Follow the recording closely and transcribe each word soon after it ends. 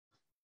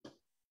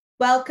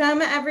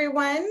Welcome,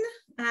 everyone.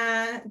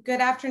 Good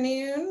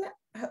afternoon,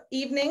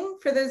 evening,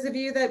 for those of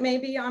you that may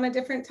be on a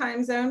different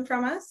time zone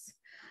from us.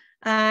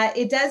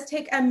 It does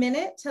take a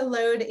minute to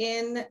load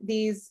in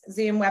these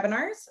Zoom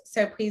webinars,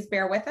 so please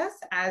bear with us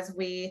as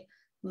we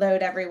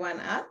load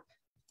everyone up.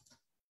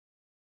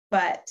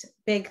 But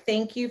big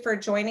thank you for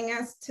joining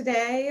us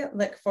today.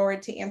 Look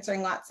forward to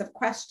answering lots of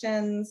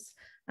questions.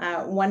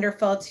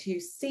 Wonderful to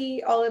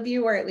see all of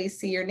you, or at least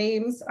see your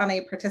names on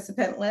a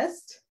participant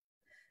list.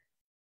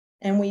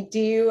 And we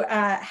do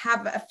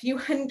have a few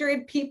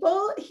hundred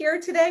people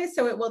here today,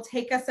 so it will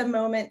take us a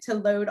moment to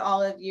load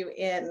all of you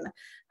in.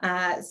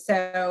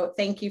 So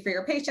thank you for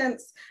your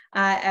patience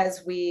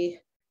as we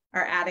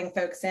are adding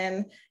folks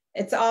in.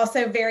 It's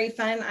also very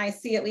fun. I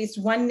see at least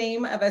one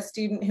name of a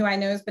student who I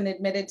know has been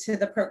admitted to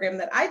the program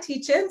that I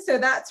teach in, so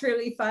that's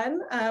really fun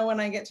when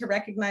I get to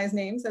recognize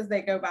names as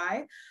they go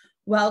by.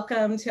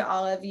 Welcome to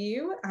all of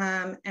you,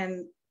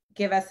 and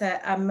give us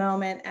a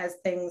moment as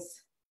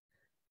things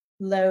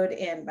load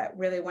in, but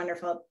really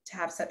wonderful to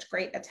have such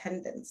great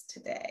attendance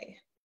today.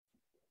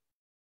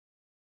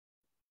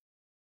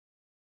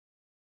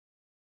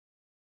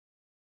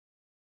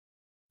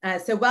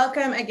 So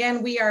welcome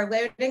again. We are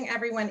loading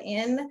everyone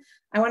in.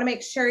 I want to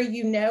make sure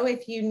you know,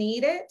 if you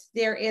need it,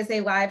 there is a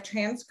live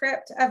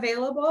transcript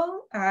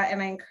available,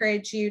 and I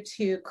encourage you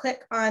to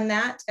click on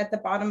that at the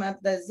bottom of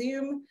the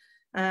Zoom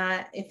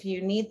if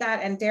you need that.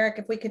 And Derek,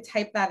 if we could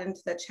type that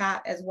into the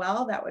chat as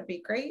well, that would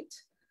be great.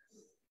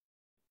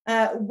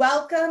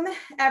 Welcome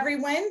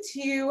everyone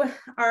to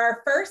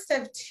our first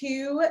of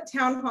two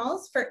town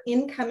halls for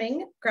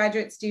incoming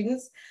graduate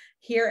students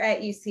here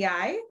at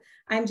UCI.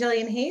 I'm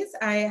Jillian Hayes.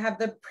 I have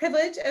the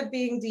privilege of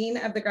being Dean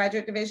of the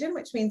Graduate Division,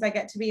 which means I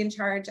get to be in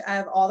charge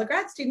of all the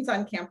grad students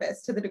on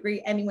campus, to the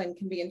degree anyone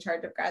can be in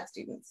charge of grad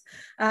students.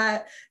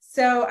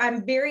 So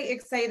I'm very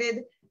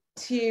excited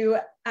to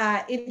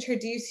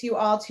introduce you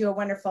all to a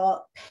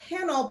wonderful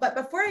panel. But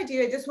before I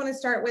do, I just want to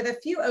start with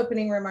a few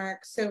opening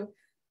remarks. So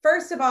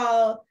first of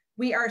all,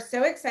 we are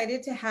so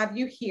excited to have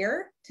you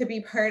here to be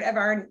part of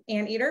our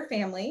Anteater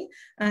family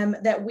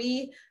that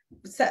we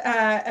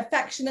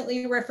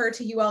affectionately refer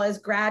to you all as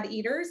grad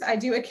eaters. I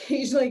do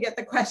occasionally get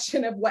the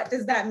question of what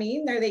does that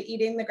mean? Are they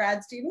eating the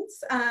grad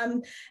students?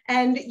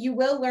 And you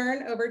will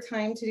learn over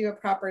time to do a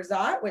proper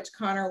Zot, which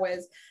Connor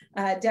was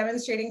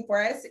demonstrating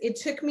for us. It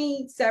took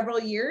me several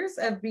years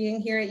of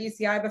being here at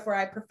UCI before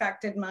I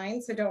perfected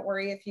mine, so don't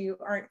worry if you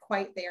aren't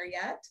quite there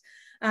yet.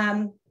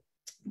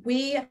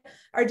 We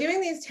are doing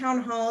these town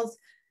halls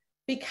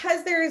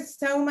because there is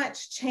so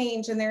much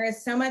change and there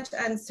is so much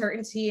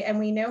uncertainty, and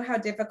we know how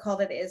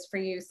difficult it is for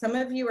you. Some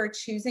of you are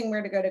choosing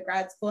where to go to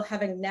grad school,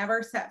 having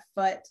never set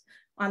foot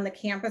on the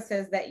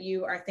campuses that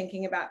you are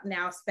thinking about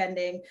now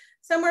spending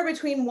somewhere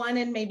between 1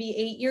 and maybe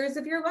 8 years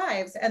of your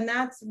lives. And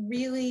that's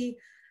really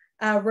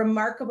a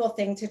remarkable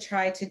thing to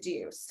try to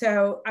do.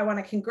 So I want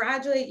to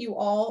congratulate you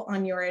all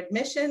on your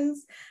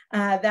admissions.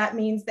 That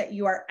means that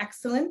you are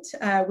excellent.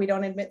 We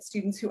don't admit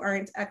students who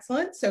aren't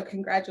excellent. So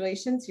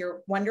congratulations,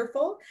 you're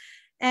wonderful.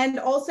 And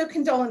also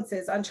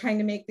condolences on trying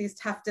to make these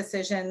tough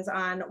decisions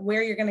on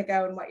where you're going to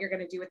go and what you're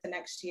going to do with the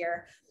next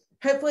year.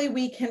 Hopefully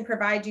we can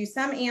provide you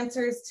some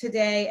answers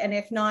today. And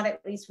if not, at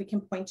least we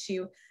can point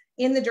you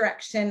in the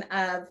direction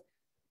of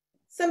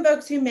some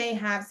folks who may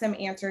have some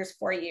answers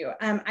for you.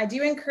 I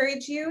do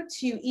encourage you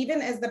to,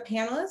 even as the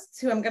panelists,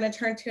 who I'm going to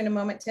turn to in a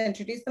moment to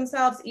introduce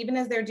themselves, even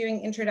as they're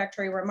doing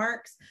introductory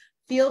remarks,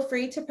 feel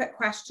free to put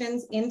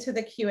questions into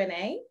the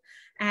Q&A,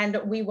 and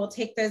we will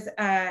take those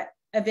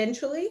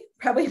eventually,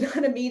 probably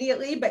not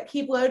immediately, but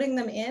keep loading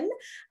them in.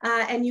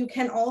 And you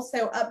can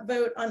also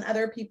upvote on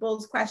other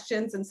people's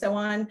questions and so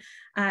on.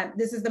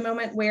 This is the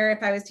moment where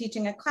if I was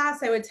teaching a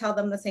class, I would tell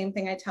them the same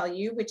thing I tell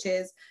you, which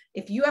is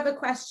if you have a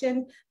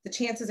question, the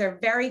chances are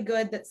very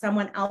good that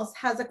someone else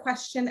has a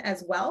question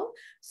as well.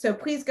 So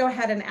please go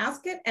ahead and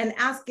ask it, and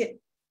ask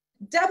it.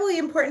 Doubly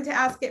important to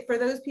ask it for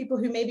those people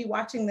who may be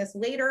watching this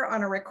later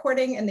on a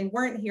recording and they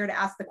weren't here to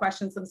ask the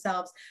questions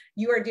themselves.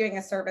 You are doing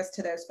a service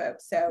to those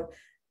folks. So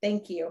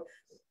thank you.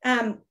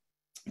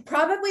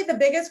 Probably the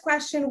biggest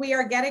question we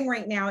are getting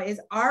right now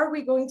is, are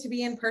we going to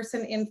be in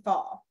person in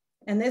fall?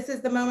 And this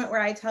is the moment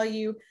where I tell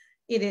you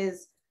it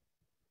is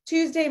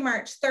Tuesday,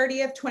 March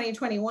 30th,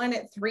 2021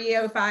 at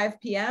 3:05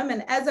 p.m.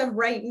 And as of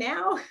right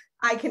now,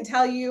 I can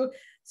tell you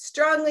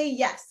strongly,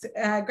 yes,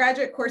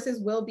 graduate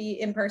courses will be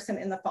in person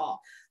in the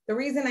fall. The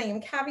reason I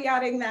am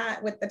caveating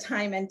that with the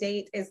time and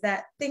date is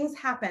that things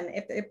happen.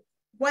 If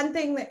one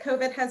thing that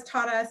COVID has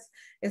taught us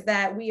is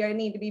that we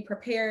need to be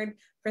prepared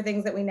for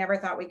things that we never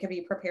thought we could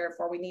be prepared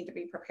for. We need to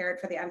be prepared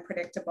for the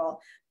unpredictable.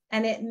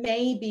 And it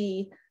may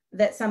be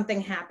that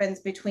something happens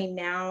between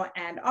now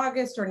and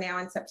August, or now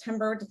in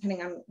September,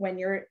 depending on when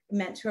you're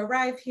meant to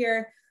arrive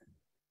here,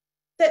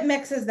 that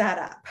mixes that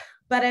up.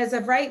 But as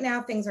of right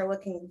now, things are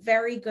looking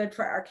very good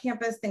for our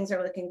campus. Things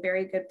are looking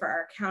very good for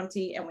our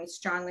county. And we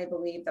strongly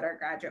believe that our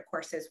graduate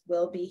courses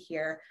will be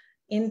here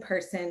in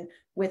person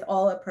with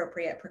all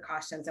appropriate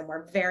precautions. And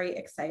we're very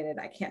excited.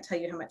 I can't tell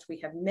you how much we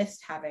have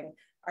missed having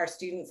our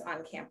students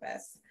on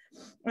campus.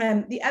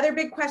 The other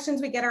big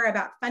questions we get are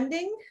about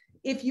funding.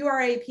 If you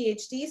are a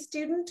PhD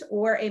student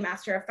or a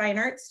Master of Fine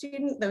Arts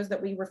student, those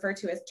that we refer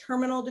to as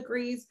terminal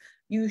degrees,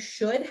 you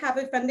should have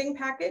a funding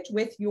package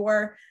with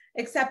your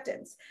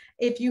acceptance.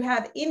 If you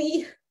have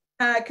any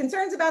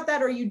concerns about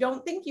that, or you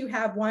don't think you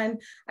have one,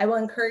 I will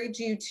encourage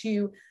you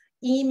to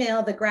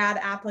email the grad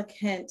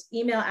applicant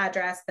email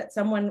address that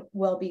someone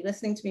will be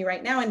listening to me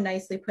right now and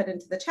nicely put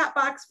into the chat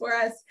box for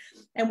us,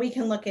 and we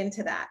can look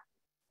into that.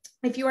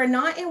 If you are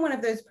not in one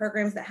of those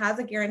programs that has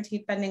a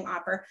guaranteed funding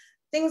offer,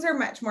 things are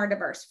much more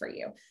diverse for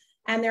you.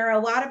 And there are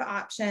a lot of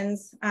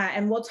options,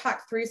 and we'll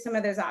talk through some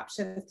of those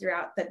options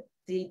throughout the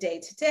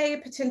day-to-day,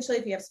 potentially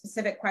if you have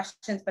specific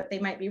questions, but they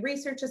might be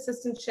research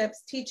assistantships,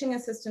 teaching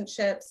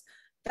assistantships,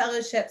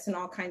 fellowships, and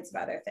all kinds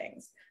of other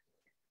things.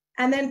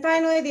 And then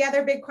finally, the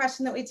other big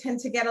question that we tend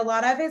to get a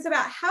lot of is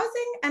about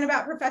housing and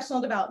about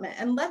professional development.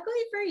 And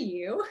luckily for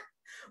you,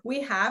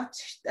 we have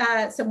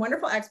some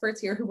wonderful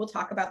experts here who will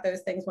talk about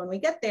those things when we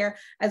get there,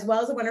 as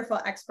well as a wonderful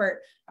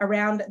expert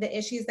around the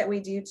issues that we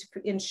do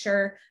to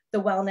ensure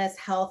the wellness,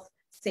 health,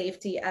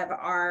 safety of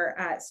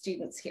our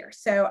students here.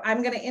 So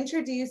I'm going to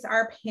introduce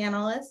our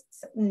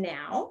panelists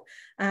now,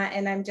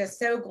 and I'm just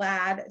so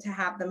glad to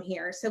have them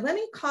here. So let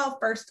me call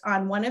first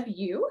on one of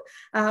you,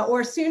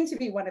 or soon to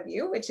be one of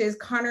you, which is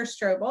Connor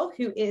Strobel,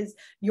 who is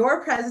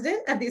your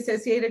president of the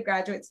Associated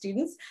Graduate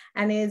Students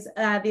and is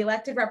the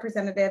elected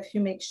representative who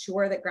makes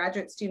sure that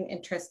graduate student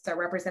interests are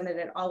represented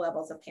at all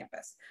levels of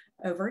campus.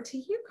 Over to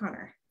you,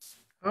 Connor.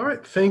 All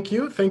right, thank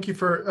you. Thank you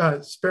for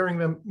sparing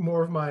them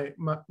more of my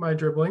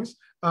dribblings.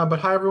 But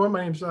hi, everyone.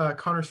 My name is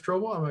Connor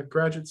Strobel. I'm a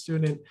graduate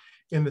student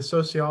in the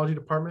sociology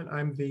department.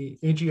 I'm the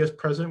AGS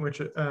president,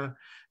 which,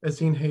 as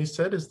Dean Hayes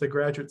said, is the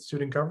graduate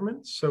student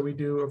government. So we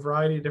do a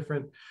variety of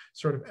different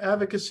sort of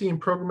advocacy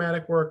and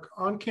programmatic work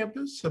on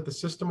campus at the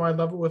system-wide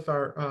level with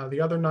our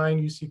the other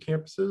 9 UC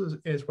campuses,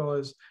 as well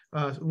as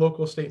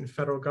local, state, and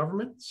federal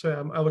government. So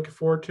I'm looking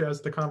forward to, as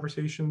the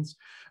conversations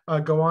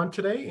go on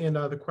today and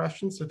the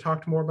questions, to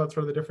talk more about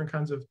sort of the different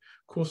kinds of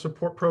cool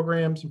support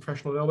programs and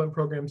professional development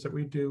programs that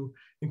we do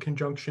in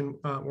conjunction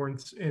or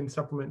in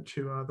supplement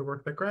to the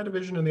work that Grad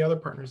Division and the other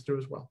partners do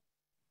as well.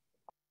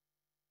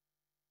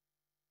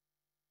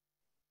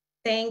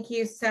 Thank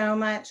you so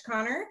much,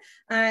 Connor.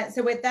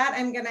 So with that,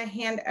 I'm going to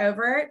hand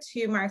over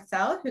to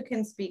Marcel, who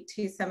can speak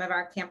to some of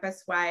our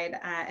campus-wide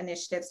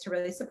initiatives to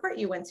really support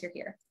you once you're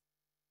here.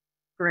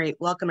 Great.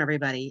 Welcome,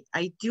 everybody.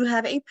 I do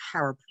have a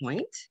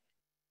PowerPoint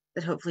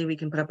that hopefully we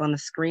can put up on the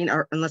screen,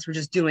 or unless we're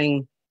just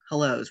doing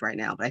hellos right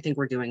now, but I think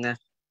we're doing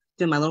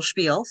my little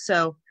spiel.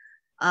 So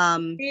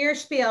do your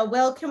spiel.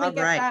 Will, can we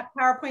get right. that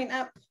PowerPoint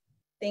up?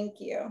 Thank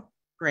you.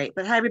 Great.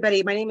 But hi,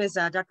 everybody. My name is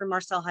Dr.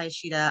 Marcel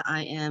Hayashida.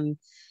 I am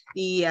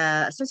the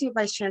Associate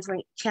Vice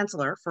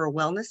Chancellor for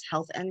Wellness,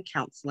 Health, and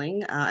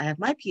Counseling. I have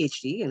my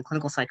PhD in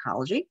clinical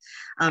psychology.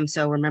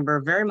 So remember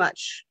very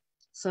much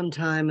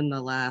sometime in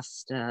the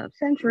last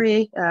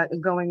century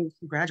going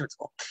to graduate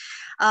school.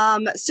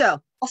 So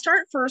I'll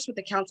start first with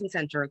the Counseling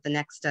Center. The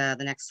next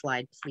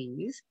slide,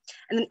 please.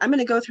 And then I'm going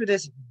to go through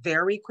this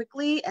very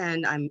quickly,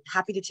 and I'm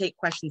happy to take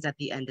questions at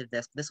the end of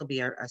this. This will be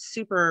a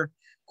super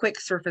quick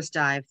surface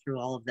dive through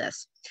all of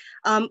this.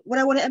 What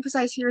I want to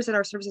emphasize here is that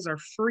our services are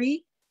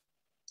free.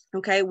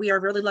 Okay, we are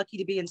really lucky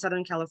to be in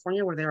Southern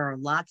California, where there are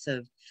lots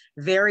of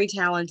very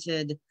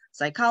talented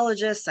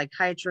psychologists,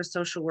 psychiatrists,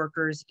 social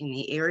workers in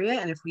the area.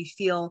 And if we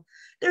feel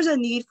there's a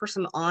need for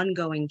some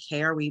ongoing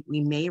care, we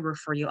may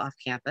refer you off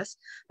campus,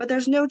 but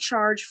there's no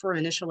charge for an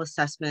initial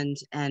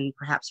assessment and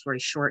perhaps for a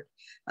short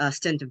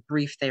stint of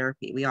brief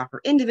therapy. We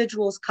offer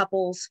individuals,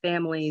 couples,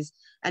 families,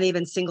 and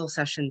even single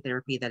session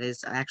therapy that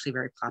is actually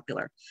very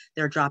popular.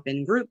 They're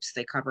drop-in groups.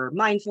 They cover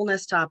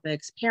mindfulness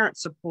topics, parent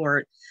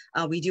support.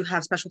 We do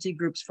have specialty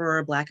groups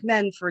for Black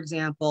men, for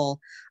example.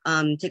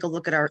 Take a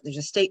look at there's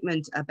a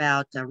statement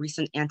about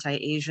recent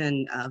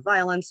anti-Asian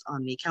violence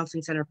on the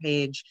Counseling Center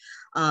page.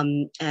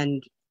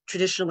 And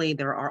traditionally,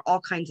 there are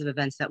all kinds of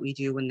events that we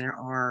do when there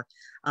are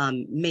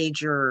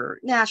major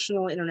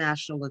national,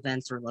 international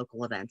events or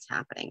local events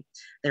happening.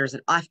 There's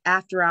an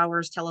after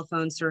hours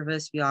telephone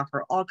service. We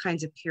offer all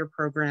kinds of peer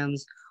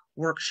programs,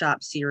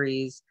 workshop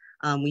series.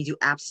 We do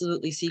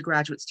absolutely see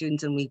graduate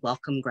students, and we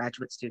welcome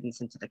graduate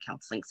students into the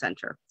Counseling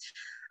Center.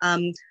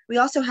 We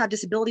also have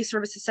Disability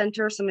Services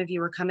Center. Some of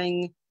you are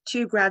coming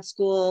to grad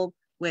school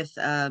with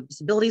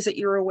disabilities that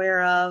you're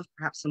aware of,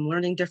 perhaps some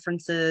learning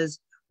differences.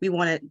 We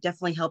want to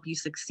definitely help you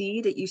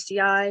succeed at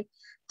UCI.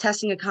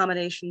 Testing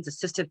accommodations,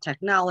 assistive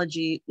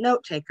technology,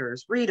 note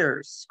takers,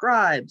 readers,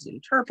 scribes,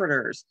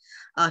 interpreters.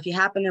 If you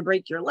happen to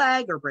break your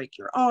leg or break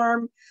your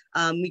arm,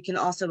 we can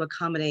also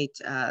accommodate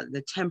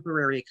the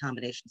temporary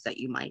accommodations that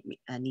you might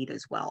need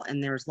as well.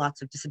 And there's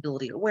lots of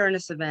disability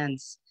awareness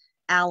events,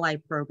 ally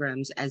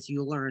programs as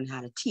you learn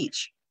how to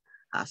teach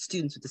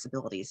students with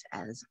disabilities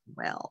as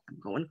well. I'm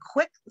going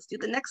quick. Let's do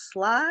the next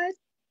slide.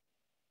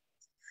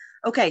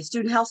 Okay,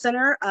 Student Health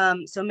Center.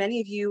 So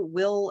many of you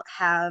will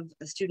have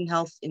a student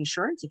health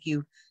insurance if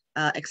you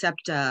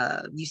accept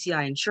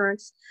UCI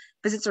insurance.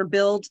 Visits are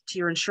billed to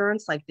your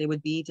insurance like they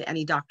would be to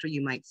any doctor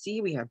you might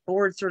see. We have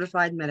board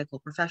certified medical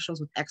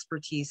professionals with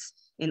expertise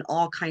in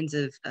all kinds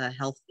of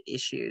health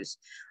issues.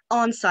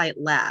 On-site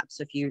labs.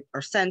 So if you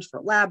are sent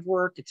for lab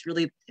work, it's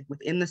really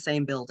within the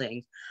same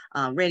building.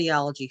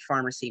 Radiology,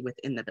 pharmacy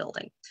within the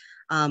building.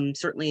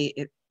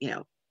 Certainly,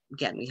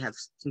 again, we have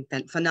some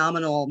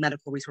phenomenal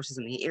medical resources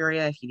in the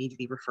area. If you need to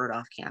be referred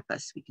off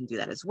campus, we can do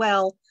that as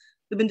well.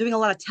 We've been doing a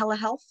lot of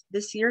telehealth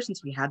this year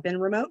since we have been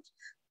remote,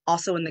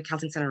 also in the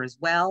counseling center as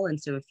well. And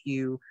so if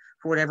you,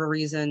 for whatever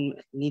reason,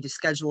 need to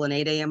schedule an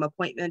 8 a.m.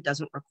 appointment,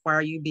 doesn't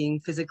require you being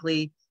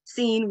physically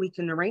seen, we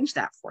can arrange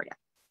that for you.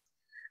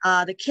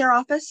 The care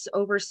office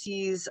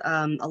oversees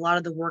a lot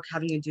of the work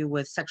having to do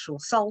with sexual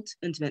assault,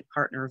 intimate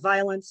partner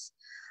violence,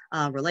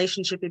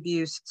 relationship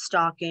abuse,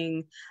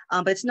 stalking,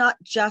 but it's not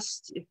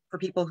just for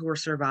people who are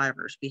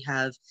survivors. We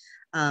have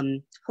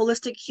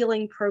holistic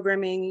healing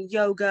programming,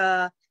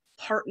 yoga,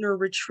 partner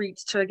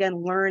retreats to, again,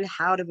 learn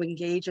how to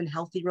engage in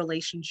healthy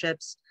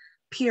relationships,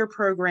 peer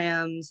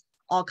programs,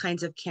 all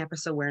kinds of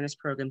campus awareness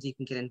programs you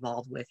can get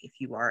involved with if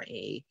you are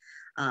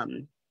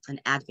an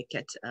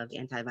advocate of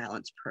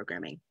anti-violence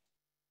programming.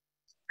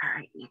 All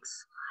right,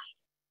 next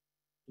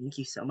slide. Thank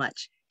you so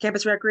much.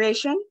 Campus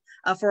recreation.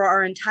 For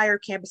our entire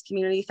campus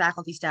community,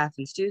 faculty, staff,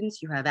 and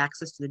students, you have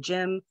access to the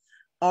gym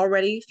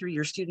already through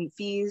your student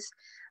fees.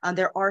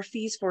 There are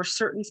fees for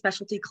certain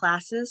specialty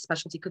classes,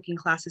 specialty cooking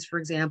classes, for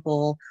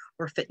example,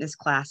 or fitness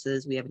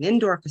classes. We have an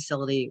indoor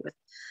facility with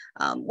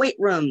weight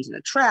rooms and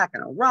a track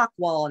and a rock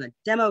wall and a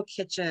demo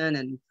kitchen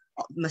and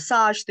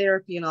massage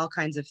therapy and all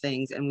kinds of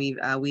things. And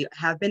we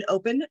have been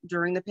open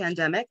during the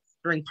pandemic,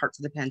 during parts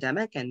of the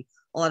pandemic, and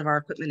a lot of our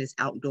equipment is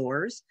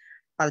outdoors.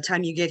 By the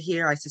time you get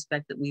here, I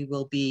suspect that we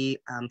will be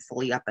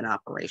fully up and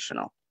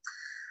operational.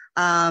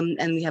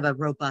 And we have a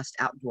robust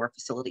outdoor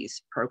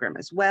facilities program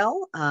as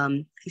well.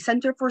 The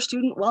Center for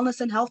Student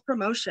Wellness and Health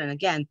Promotion.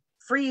 Again,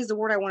 free is the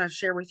word I want to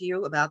share with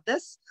you about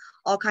this.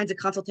 All kinds of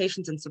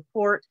consultations and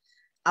support,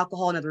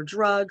 alcohol and other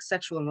drugs,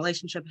 sexual and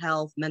relationship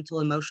health, mental,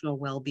 emotional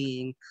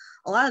well-being.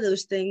 A lot of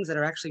those things that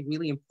are actually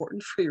really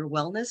important for your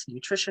wellness,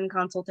 nutrition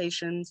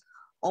consultations,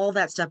 all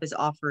that stuff is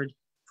offered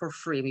for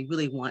free. We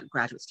really want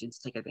graduate students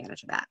to take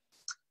advantage of that.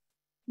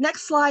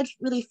 Next slide,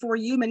 really for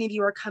you, many of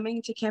you are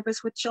coming to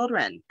campus with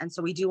children. And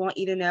so we do want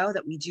you to know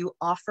that we do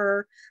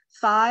offer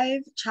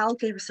 5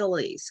 childcare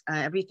facilities,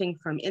 everything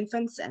from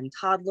infants and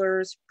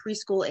toddlers,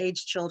 preschool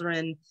age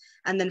children,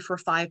 and then for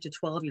 5 to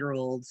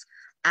 12-year-olds,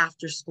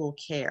 after school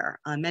care.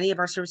 Many of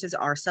our services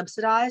are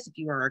subsidized. If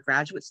you are a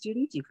graduate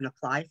student, you can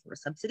apply for a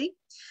subsidy.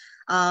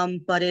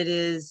 But it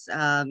is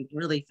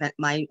really,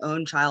 my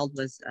own child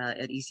was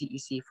at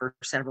ECEC for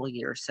several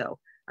years. So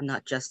I'm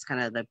not just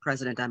kind of the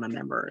president, I'm a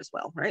member as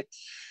well, right?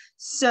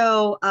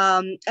 So,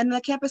 and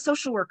the campus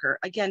social worker,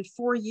 again,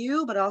 for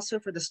you, but also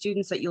for the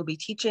students that you'll be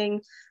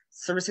teaching,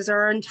 services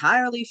are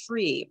entirely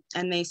free.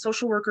 And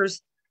social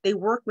workers, they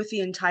work with the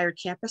entire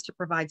campus to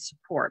provide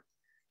support.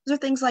 Those are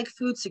things like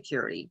food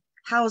security,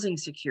 housing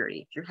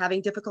security. If you're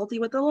having difficulty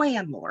with the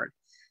landlord,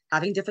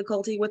 having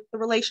difficulty with the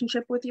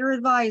relationship with your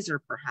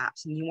advisor,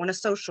 perhaps, and you want a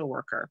social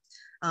worker.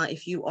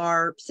 If you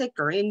are sick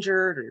or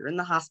injured, or you're in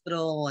the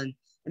hospital and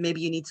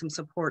maybe you need some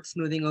support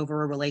smoothing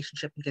over a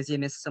relationship because you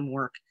missed some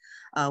work,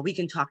 we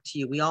can talk to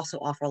you. We also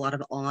offer a lot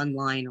of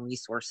online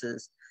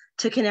resources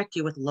to connect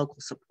you with local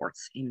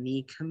supports in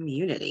the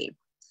community.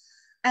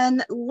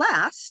 And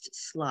last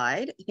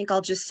slide, I think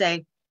I'll just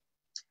say,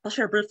 I'll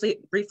share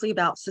briefly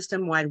about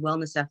system-wide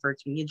wellness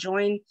efforts. When you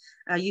join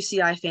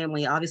UCI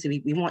family,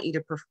 obviously we want you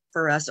to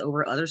prefer us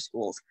over other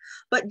schools,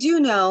 but do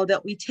know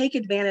that we take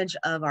advantage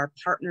of our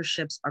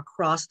partnerships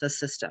across the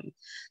system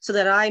so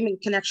that I'm in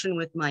connection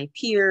with my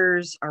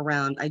peers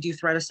around, I do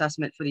threat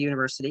assessment for the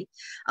university.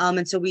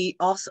 And so we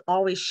also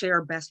always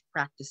share best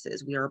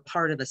practices. We are a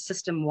part of a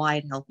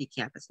system-wide healthy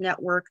campus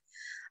network.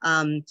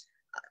 I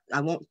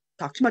won't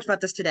talk too much about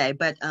this today,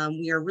 but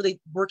we are really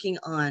working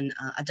on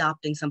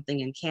adopting something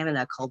in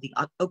Canada called the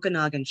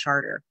Okanagan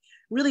Charter.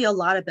 Really a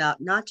lot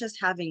about not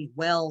just having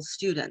well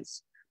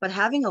students, but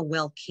having a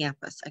well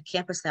campus, a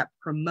campus that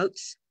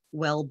promotes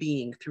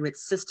well-being through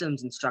its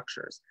systems and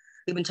structures.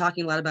 We've been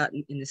talking a lot about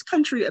in this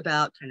country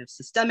about kind of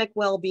systemic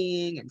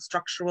well-being and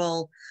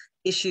structural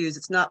issues.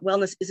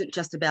 Wellness isn't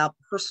just about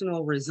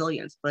personal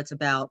resilience, but it's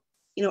about,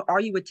 are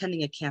you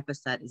attending a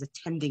campus that is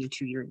attending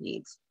to your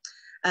needs?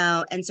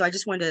 And so I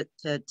just wanted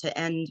to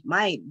end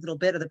my little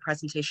bit of the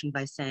presentation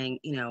by saying,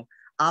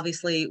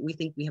 obviously we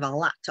think we have a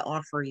lot to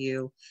offer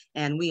you,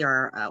 and we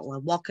are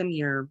welcome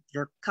your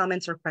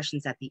comments or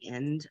questions at the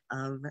end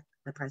of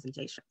the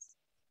presentations.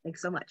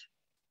 Thanks so much.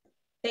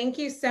 Thank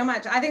you so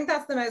much. I think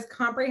that's the most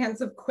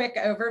comprehensive, quick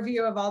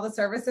overview of all the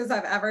services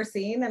I've ever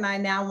seen, and I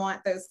now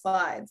want those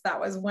slides. That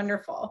was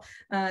wonderful.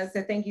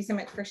 So thank you so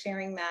much for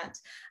sharing that.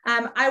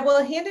 I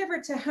will hand over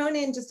to hone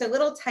in just a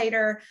little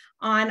tighter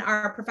on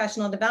our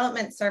professional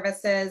development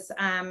services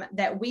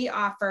that we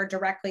offer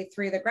directly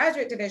through the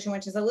graduate division,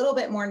 which is a little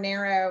bit more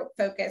narrow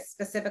focus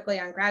specifically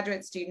on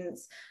graduate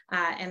students,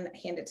 and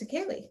hand it to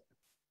Kaylee.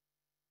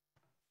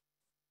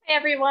 Hey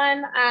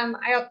everyone.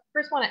 I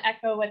first want to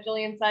echo what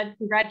Jillian said.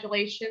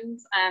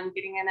 Congratulations.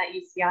 Getting in at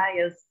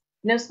UCI is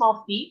no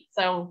small feat,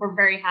 so we're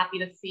very happy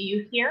to see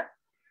you here.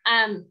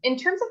 In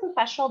terms of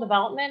professional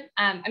development,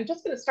 I'm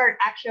just going to start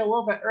actually a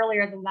little bit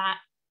earlier than that.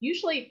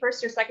 Usually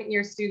first or second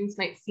year students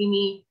might see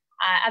me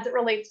as it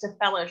relates to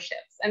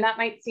fellowships, and that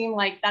might seem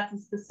like that's a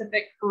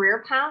specific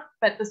career path,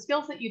 but the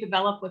skills that you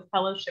develop with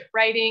fellowship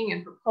writing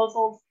and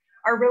proposals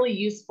are really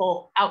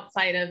useful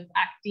outside of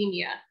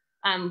academia.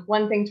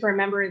 One thing to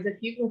remember is if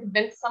you can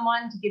convince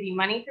someone to give you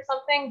money for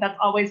something, that's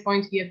always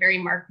going to be a very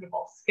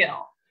marketable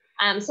skill.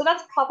 So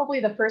that's probably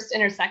the first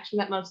intersection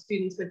that most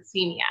students would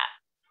see me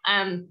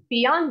at.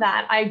 Beyond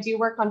that, I do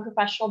work on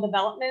professional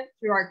development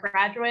through our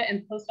Graduate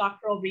and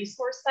Postdoctoral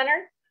Resource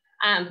Center,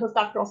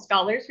 Postdoctoral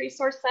Scholars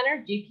Resource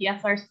Center,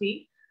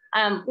 GPSRC.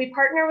 We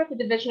partner with the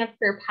Division of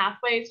Career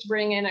Pathways to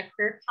bring in a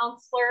career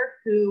counselor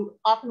who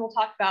often will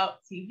talk about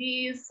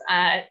CVs,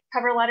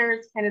 cover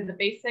letters, kind of the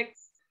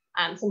basics,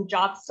 some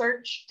job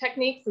search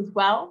techniques as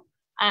well.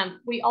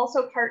 We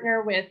also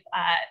partner with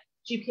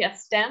GPS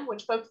STEM,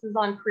 which focuses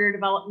on career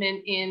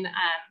development in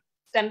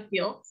STEM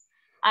fields.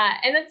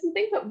 And then some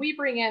things that we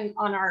bring in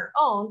on our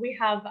own, we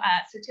have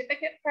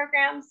certificate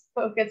programs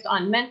focused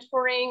on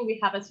mentoring. We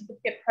have a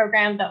certificate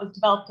program that was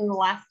developed in the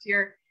last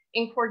year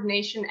in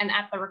coordination and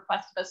at the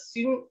request of a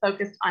student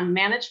focused on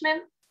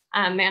management,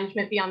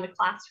 management beyond the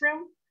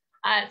classroom.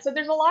 So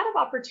there's a lot of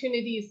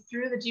opportunities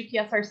through the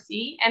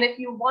GPSRC. And if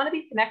you want to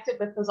be connected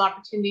with those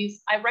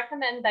opportunities, I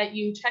recommend that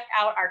you check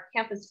out our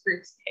campus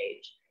groups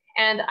page.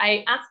 And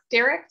I asked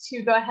Derek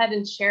to go ahead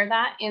and share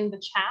that in the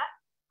chat.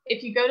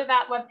 If you go to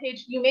that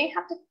webpage, you may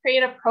have to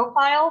create a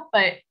profile,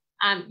 but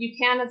you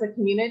can as a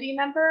community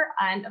member.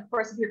 And of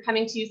course, if you're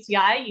coming to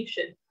UCI, you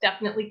should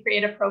definitely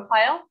create a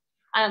profile.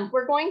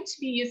 We're going to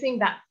be using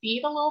that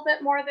feed a little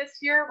bit more this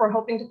year. We're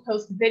hoping to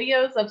post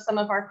videos of some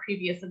of our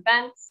previous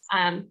events.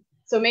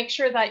 So make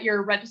sure that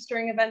you're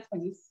registering events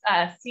when you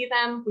see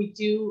them. We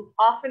do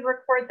often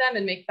record them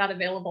and make that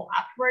available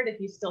afterward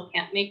if you still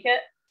can't make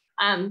it.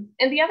 And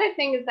the other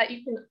thing is that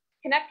you can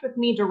connect with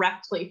me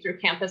directly through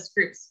campus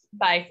groups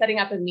by setting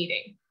up a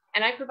meeting.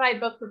 And I provide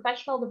both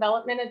professional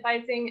development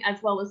advising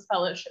as well as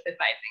fellowship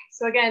advising.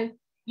 So again,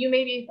 you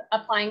may be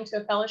applying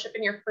to a fellowship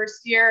in your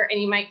first year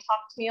and you might talk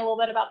to me a little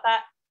bit about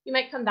that. You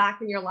might come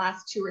back in your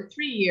last 2 or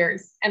 3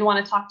 years and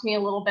want to talk to me a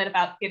little bit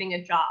about getting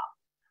a job.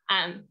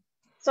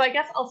 So I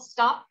guess I'll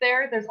stop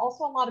there. There's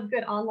also a lot of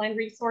good online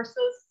resources.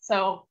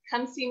 So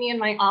come see me in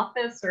my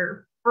office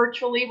or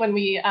virtually when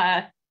we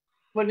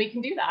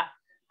can do that.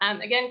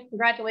 Again,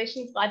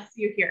 congratulations, glad to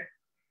see you here.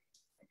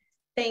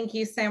 Thank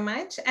you so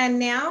much. And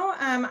now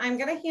I'm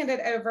going to hand it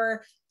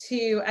over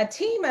to a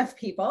team of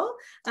people.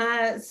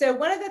 So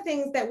one of the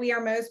things that we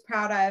are most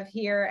proud of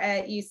here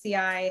at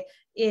UCI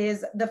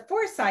is the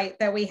foresight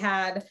that we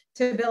had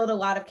to build a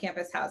lot of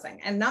campus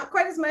housing, and not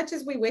quite as much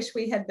as we wish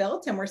we had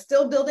built, and we're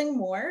still building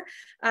more.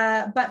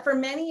 But for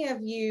many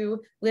of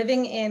you,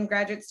 living in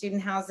graduate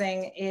student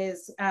housing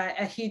is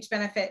a huge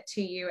benefit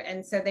to you.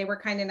 And so they were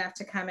kind enough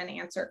to come and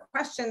answer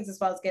questions as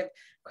well as give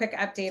quick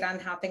update on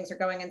how things are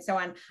going and so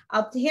on.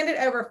 I'll hand it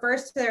over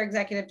first to their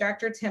executive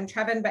director, Tim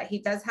Trevin, but he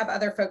does have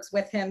other folks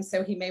with him,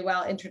 so he may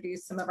well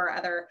introduce some of our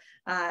other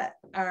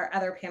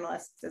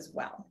panelists as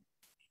well.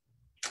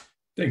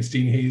 Thanks,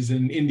 Dean Hayes,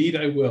 and indeed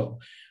I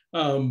will.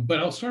 But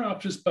I'll start off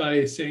just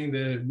by saying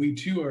that we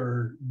too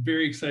are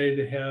very excited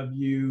to have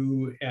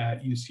you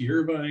at UC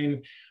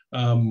Irvine.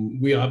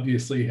 We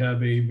obviously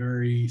have a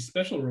very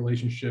special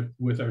relationship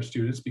with our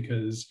students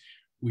because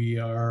we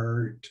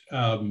are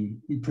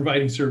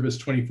providing service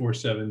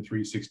 24/7,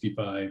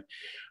 365.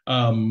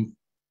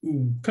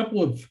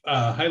 Couple of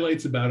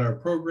highlights about our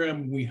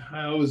program. We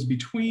house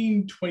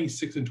between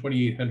 2,600 and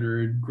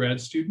 2,800 grad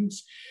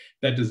students.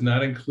 That does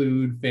not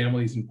include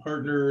families and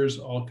partners,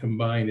 all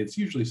combined. It's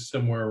usually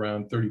somewhere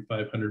around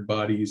 3,500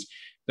 bodies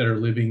that are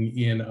living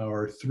in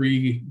our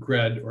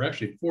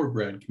 4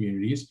 grad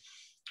communities,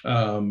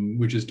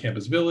 which is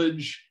Campus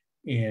Village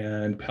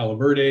and Palo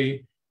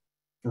Verde,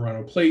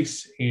 Verano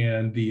Place,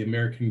 and the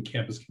American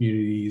Campus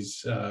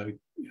Communities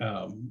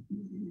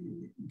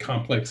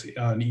complex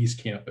on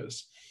East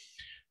Campus.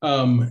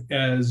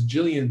 As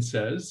Jillian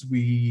says,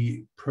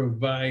 we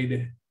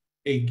provide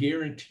a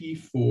guarantee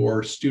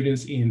for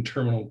students in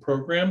terminal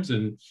programs,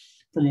 and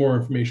for more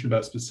information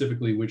about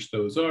specifically which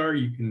those are,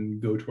 you can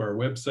go to our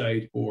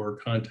website or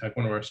contact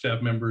one of our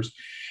staff members.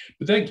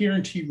 But that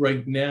guarantee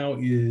right now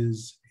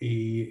is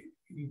a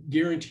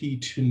guarantee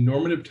to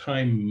normative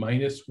time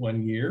minus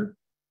 1 year.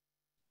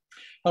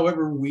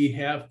 However, we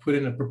have put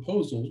in a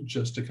proposal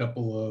just a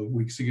couple of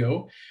weeks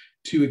ago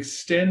to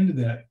extend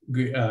that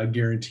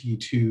guarantee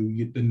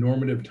to the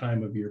normative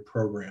time of your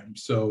program.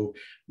 So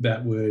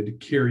that would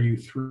carry you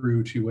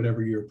through to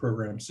whatever your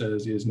program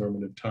says is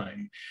normative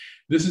time.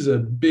 This is a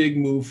big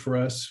move for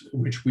us,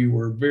 which we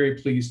were very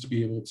pleased to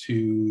be able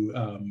to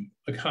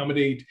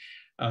accommodate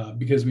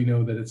because we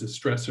know that it's a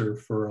stressor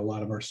for a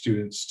lot of our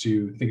students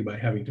to think about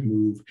having to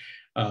move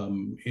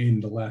in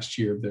the last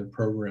year of their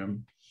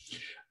program.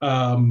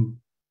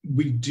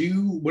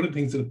 one of the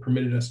things that have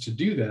permitted us to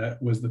do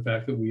that was the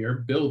fact that we are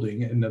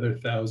building another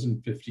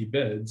 1,050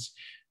 beds.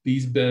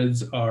 These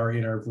beds are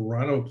in our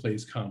Verano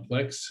Place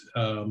complex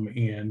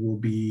and will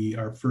be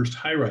our first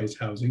high-rise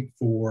housing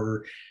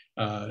for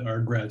our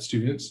grad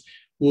students.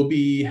 We'll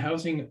be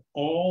housing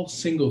all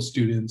single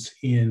students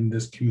in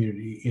this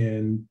community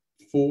in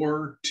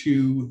 4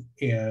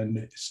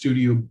 2-bedroom,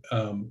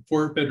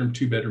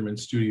 2-bedroom and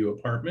studio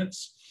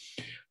apartments.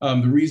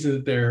 The reason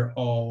that they're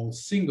all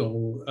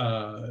single,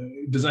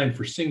 designed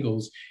for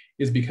singles,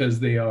 is because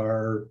they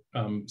are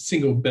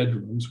single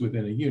bedrooms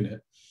within a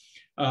unit.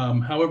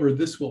 However,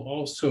 this will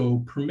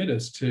also permit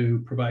us to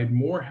provide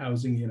more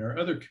housing in our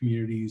other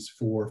communities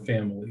for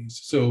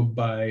families. So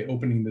by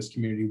opening this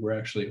community, we're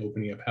actually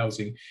opening up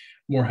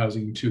more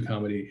housing to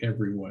accommodate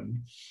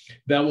everyone.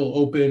 That will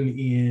open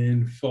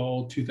in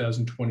fall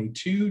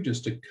 2022,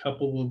 just a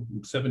couple of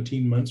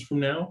 17 months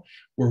from now.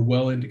 We're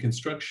well into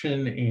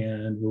construction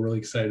and we're really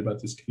excited about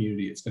this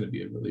community. It's going to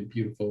be a really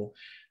beautiful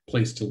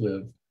place to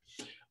live.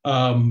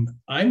 I'm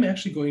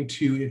actually going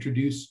to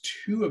introduce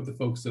 2 of the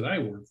folks that I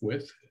work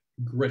with.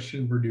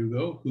 Gretchen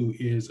Verdugo, who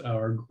is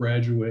our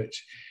graduate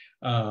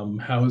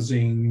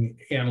housing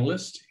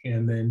analyst,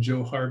 and then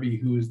Joe Harvey,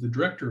 who is the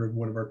director of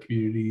one of our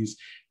communities,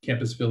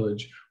 Campus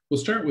Village. We'll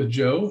start with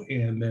Joe,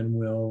 and then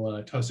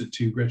we'll toss it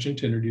to Gretchen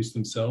to introduce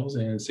themselves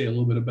and say a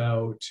little bit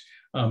about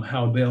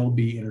how they'll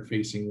be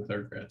interfacing with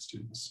our grad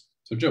students.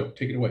 So Joe,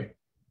 take it away.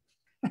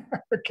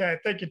 Okay,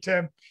 thank you,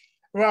 Tim.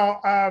 Well,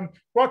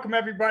 welcome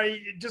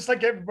everybody. Just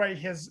like everybody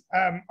has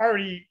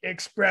already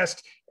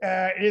expressed,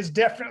 it is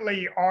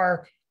definitely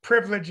our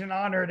privilege and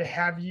honor to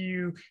have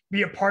you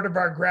be a part of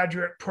our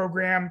graduate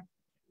program,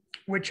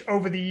 which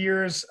over the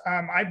years,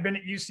 I've been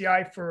at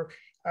UCI for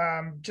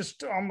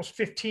just almost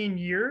 15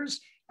 years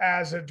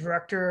as a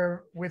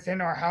director within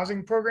our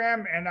housing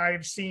program. And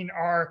I've seen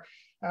our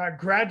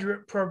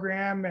graduate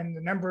program and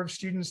the number of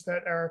students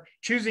that are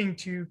choosing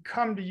to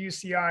come to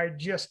UCI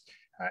just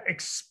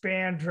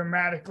expand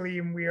dramatically.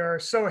 And we are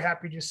so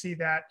happy to see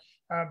that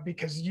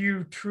because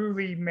you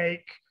truly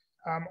make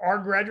our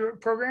graduate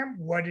program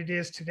what it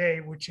is today,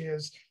 which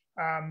is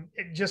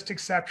just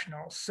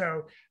exceptional.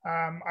 So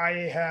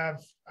I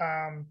have,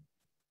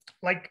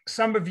 like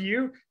some of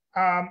you,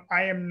 I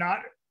am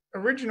not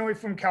originally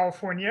from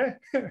California.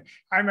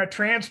 I'm a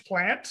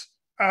transplant.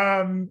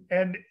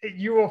 And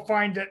you will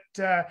find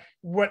that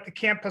what the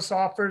campus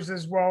offers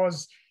as well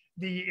as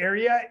the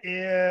area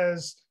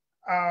is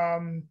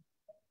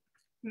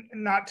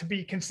not to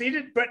be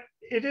conceited, but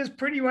it is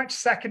pretty much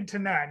second to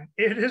none.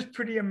 It is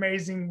pretty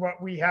amazing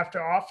what we have to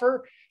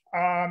offer.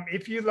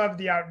 If you love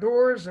the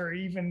outdoors or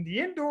even the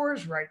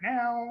indoors right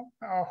now,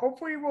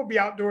 hopefully we'll be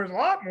outdoors a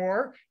lot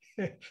more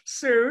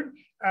soon.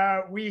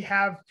 We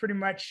have pretty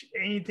much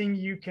anything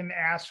you can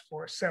ask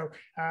for. So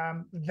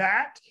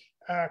that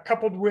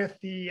coupled with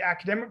the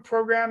academic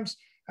programs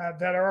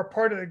that are a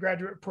part of the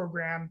graduate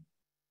program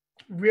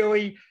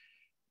really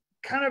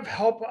kind of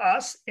help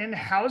us in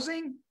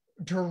housing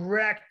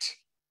direct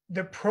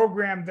the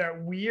program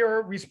that we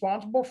are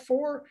responsible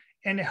for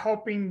and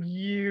helping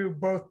you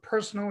both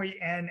personally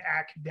and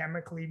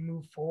academically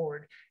move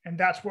forward. And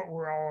that's what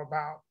we're all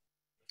about.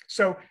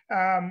 So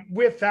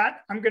with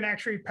that, I'm going to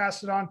actually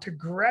pass it on to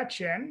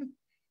Gretchen.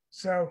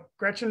 So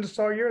Gretchen, it's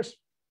all yours.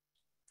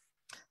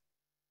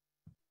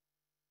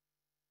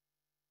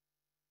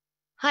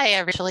 Hi, I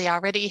actually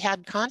already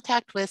had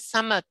contact with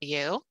some of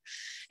you,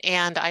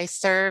 and I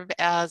serve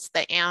as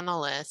the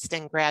analyst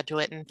in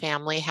graduate and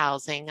family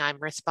housing. I'm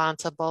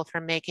responsible for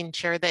making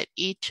sure that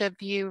each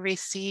of you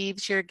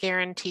receives your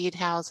guaranteed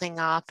housing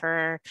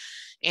offer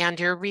and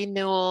your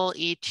renewal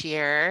each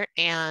year.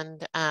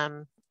 And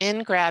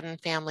in grad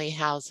and family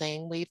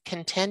housing, we've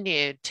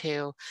continued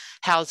to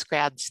house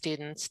grad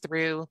students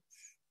through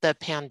the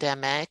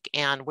pandemic,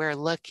 and we're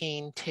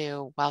looking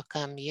to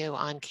welcome you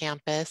on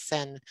campus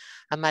in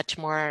a much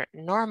more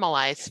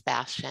normalized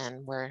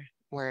fashion. We're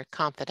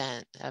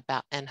confident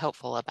about and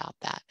hopeful about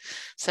that.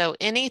 So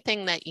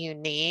anything that you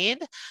need,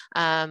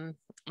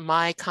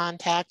 my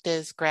contact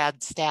is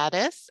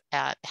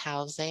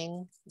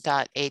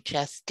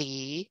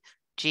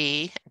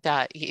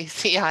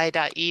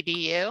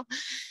gradstatus@housing.hsdg.uci.edu,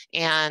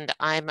 and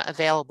I'm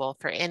available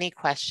for any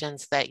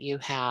questions that you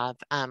have.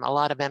 A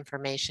lot of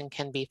information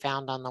can be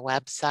found on the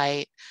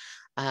website.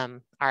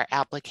 Our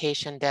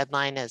application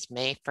deadline is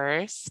May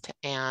 1st,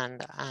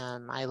 and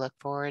I look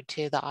forward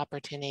to the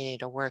opportunity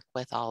to work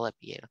with all of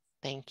you.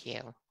 Thank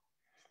you.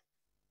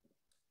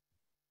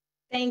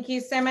 Thank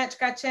you so much,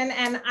 Gretchen.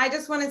 And I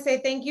just want to say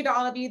thank you to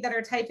all of you that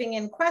are typing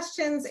in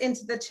questions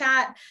into the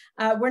chat.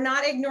 We're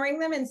not ignoring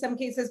them. In some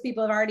cases,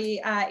 people have already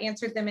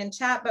answered them in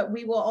chat, but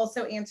we will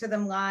also answer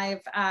them live.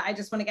 I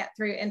just want to get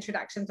through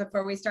introductions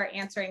before we start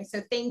answering.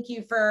 So thank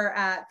you for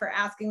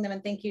asking them,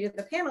 and thank you to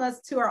the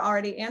panelists who are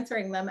already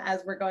answering them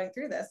as we're going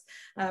through this.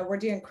 We're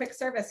doing quick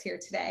service here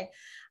today.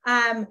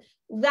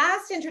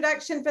 Last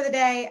introduction for the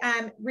day,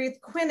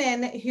 Ruth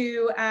Quinnen,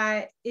 who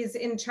is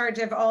in charge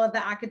of all of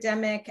the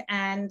academic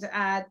and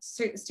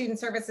student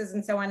services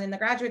and so on in the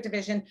graduate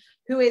division,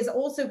 who is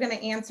also going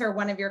to answer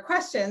one of your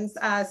questions.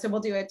 So we'll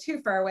do a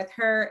twofer with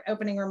her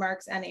opening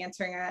remarks and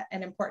answering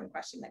an important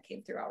question that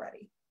came through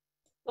already.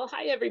 Well,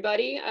 hi,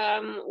 everybody.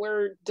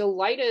 We're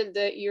delighted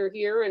that you're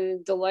here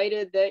and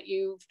delighted that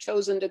you've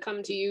chosen to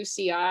come to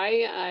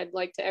UCI. I'd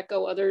like to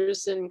echo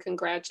others in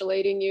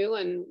congratulating you,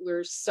 and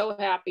we're so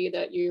happy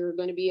that you're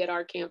going to be at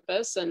our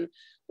campus and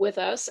with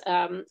us.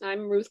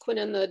 I'm Ruth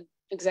Quinnen, the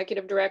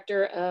Executive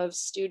Director of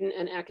Student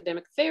and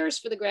Academic Affairs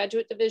for the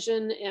Graduate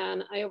Division,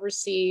 and I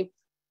oversee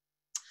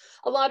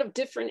a lot of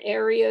different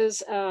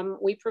areas.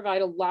 We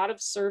provide a lot of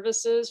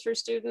services for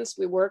students.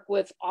 We work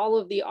with all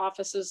of the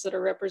offices that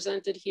are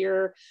represented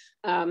here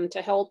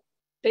to help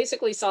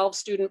basically solve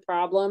student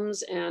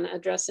problems and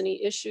address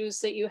any issues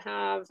that you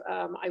have.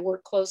 I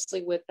work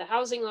closely with the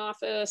housing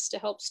office to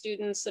help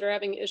students that are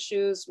having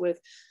issues with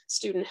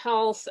student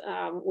health,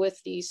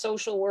 with the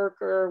social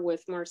worker,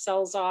 with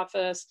Marcel's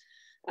office,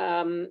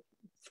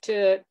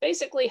 to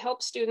basically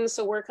help students.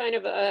 So we're kind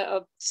of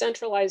a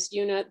centralized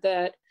unit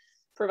that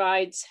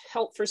provides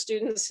help for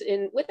students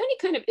with any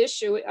kind of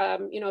issue.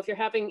 If you're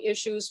having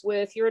issues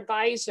with your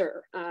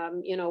advisor,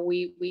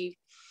 we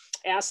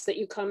ask that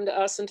you come to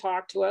us and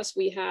talk to us.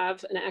 We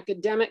have an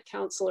academic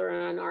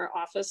counselor in our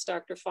office,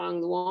 Dr.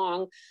 Fong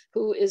Luong,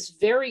 who is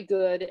very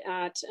good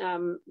at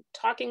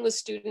talking with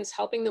students,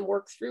 helping them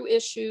work through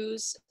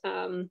issues.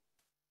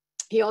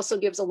 He also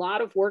gives a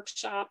lot of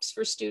workshops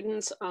for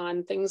students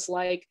on things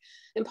like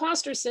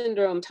imposter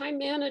syndrome, time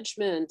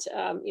management,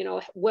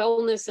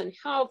 wellness and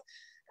health.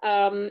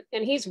 And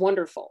he's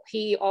wonderful.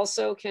 He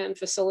also can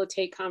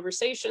facilitate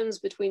conversations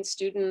between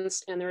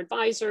students and their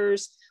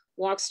advisors,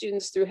 walk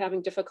students through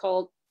having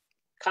difficult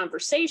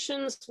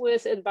conversations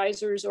with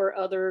advisors or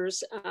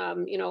others,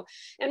 and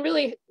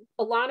really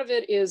a lot of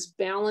it is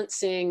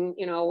balancing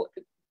your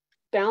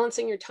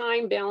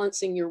time,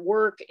 balancing your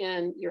work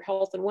and your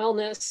health and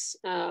wellness.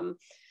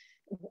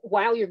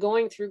 While you're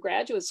going through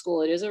graduate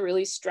school, it is a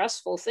really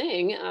stressful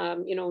thing,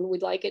 and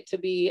we'd like it to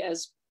be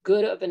as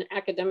good of an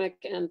academic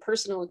and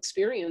personal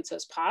experience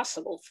as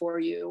possible for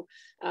you.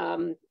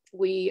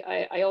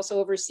 I also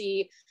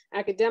oversee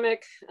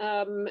academic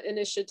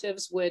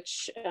initiatives,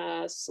 which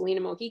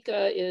Selena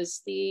Mojica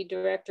is the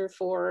director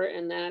for,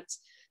 and that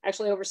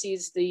actually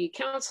oversees the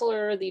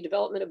counselor, the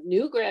development of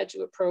new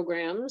graduate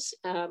programs.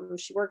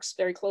 She works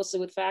very closely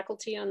with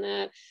faculty on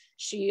that.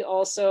 She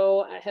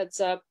also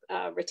heads up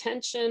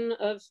retention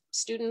of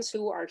students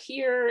who are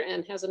here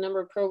and has a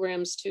number of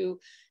programs to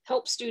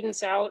help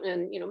students out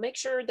and make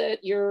sure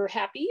that you're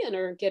happy and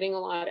are getting a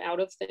lot out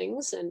of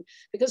things. And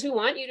because we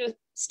want you to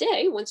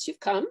stay once you've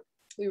come,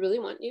 we really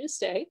want you to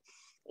stay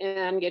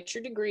and get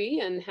your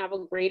degree and have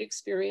a great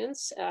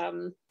experience.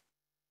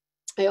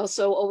 I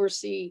also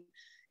oversee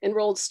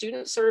enrolled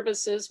student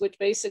services, which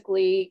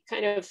basically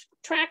kind of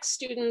tracks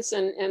students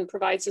and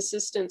provides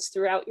assistance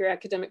throughout your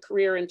academic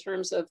career in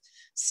terms of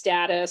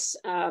status.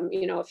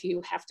 If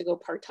you have to go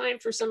part-time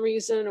for some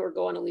reason or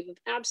go on a leave of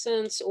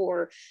absence,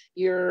 or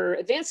you're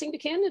advancing to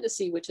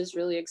candidacy, which is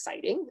really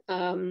exciting.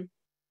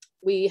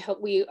 We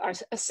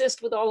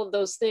assist with all of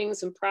those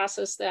things and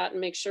process that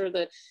and make sure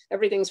that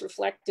everything's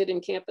reflected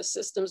in campus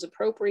systems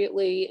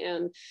appropriately.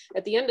 And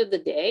at the end of the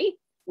day,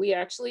 we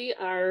actually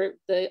are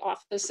the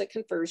office that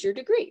confers your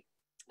degree.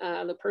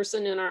 The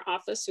person in our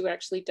office who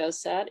actually does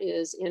that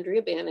is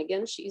Andrea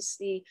Bannigan. She's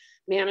the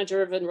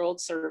manager of enrolled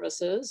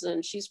services,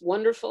 and she's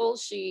wonderful.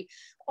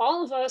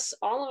 All of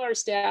our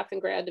staff and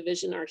grad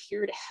division are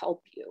here to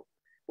help you.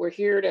 We're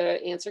here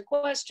to answer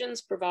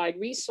questions, provide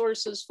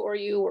resources for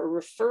you, or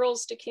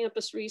referrals to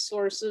campus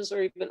resources,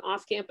 or even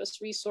off-campus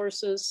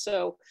resources.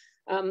 So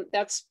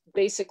that's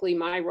basically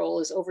my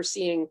role, is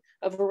overseeing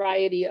a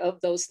variety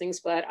of those things,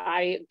 but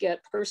I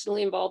get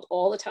personally involved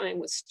all the time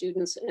with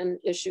students and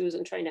issues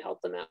and trying to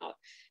help them out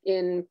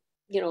in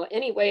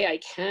any way I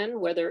can,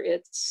 whether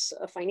it's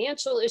a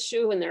financial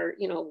issue and they're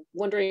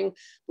wondering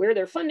where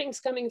their funding's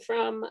coming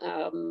from,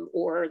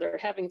 or they're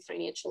having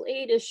financial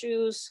aid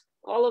issues,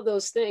 all of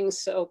those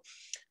things. So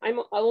I'm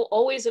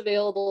always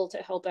available to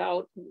help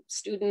out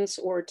students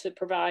or to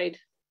provide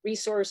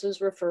resources,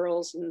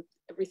 referrals, and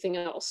everything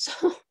else.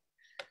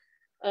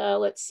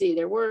 Let's see,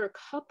 there were a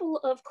couple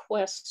of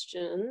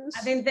questions.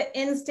 I think the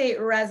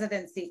in-state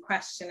residency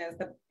question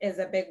is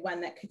a big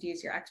one that could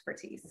use your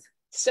expertise.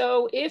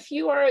 So if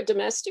you are a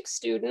domestic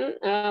student,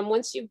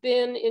 once you've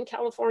been in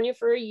California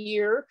for a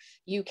year,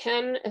 you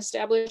can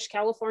establish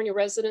California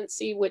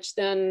residency, which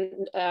then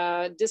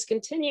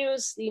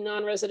discontinues the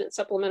non-resident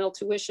supplemental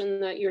tuition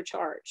that you're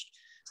charged.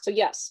 So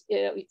yes,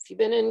 if you've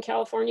been in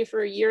California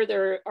for a year,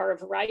 there are a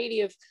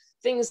variety of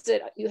things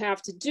that you have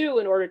to do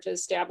in order to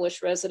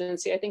establish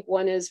residency. I think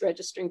one is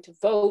registering to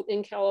vote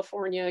in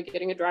California,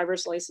 getting a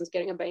driver's license,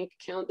 getting a bank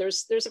account.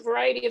 There's a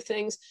variety of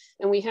things.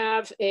 And we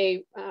have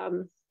a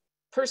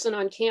person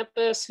on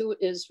campus who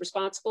is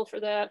responsible for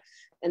that.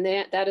 And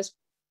that is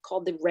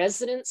called the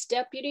residence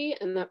deputy.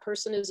 And that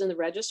person is in the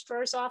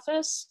registrar's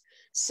office.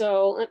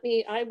 So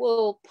I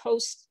will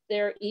post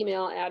their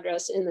email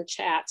address in the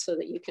chat so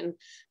that you can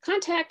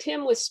contact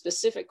him with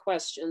specific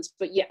questions.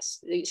 But yes,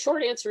 the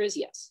short answer is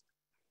yes.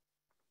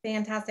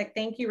 Fantastic.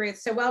 Thank you, Ruth.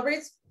 So while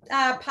Ruth's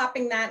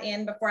popping that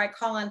in before I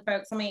call on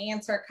folks, let me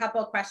answer a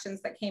couple of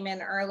questions that came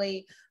in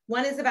early.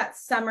 One is about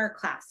summer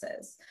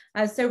classes.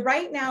 So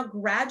right now,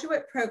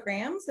 graduate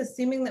programs,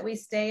 assuming that we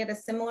stay at a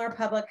similar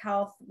public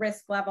health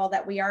risk level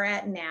that we are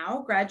at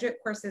now, graduate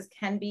courses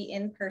can be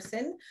in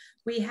person.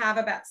 We have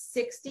about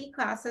 60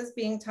 classes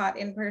being taught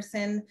in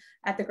person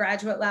at the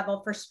graduate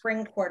level for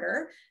spring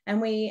quarter.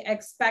 And we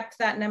expect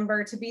that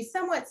number to be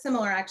somewhat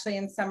similar actually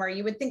in summer.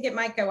 You would think it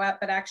might go up,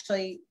 but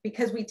actually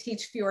because we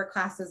teach fewer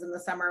classes in the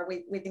summer,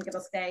 we think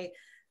it'll stay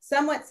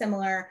somewhat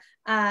similar.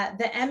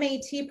 The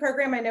MAT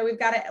program, I know we've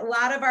got a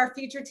lot of our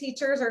future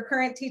teachers or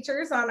current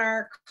teachers on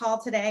our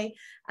call today.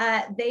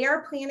 They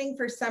are planning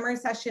for summer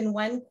session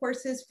 1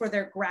 courses for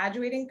their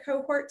graduating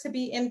cohort to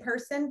be in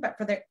person, but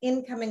for their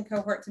incoming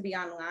cohort to be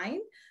online.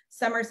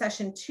 Summer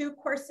session 2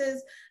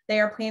 courses, they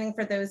are planning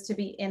for those to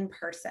be in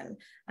person.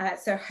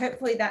 So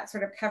hopefully that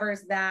sort of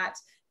covers that.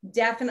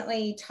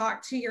 Definitely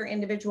talk to your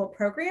individual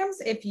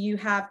programs if you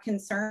have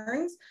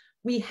concerns.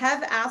 We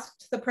have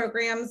asked the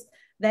programs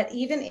that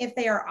even if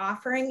they are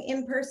offering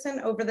in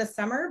person over the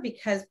summer,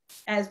 because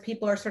as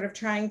people are sort of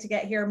trying to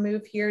get here,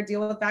 move here,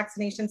 deal with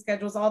vaccination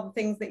schedules, all the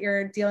things that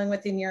you're dealing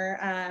with in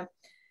your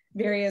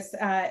various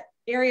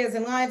areas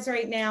and lives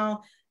right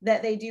now,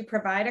 that they do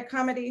provide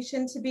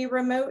accommodation to be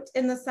remote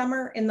in the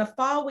summer. In the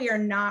fall, we are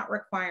not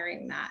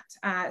requiring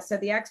that. So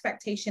the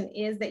expectation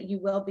is that you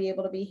will be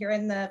able to be here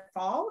in the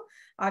fall.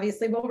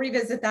 Obviously, we'll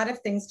revisit that if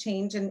things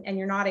change and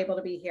you're not able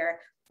to be here,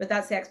 but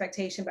that's the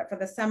expectation. But for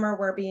the summer,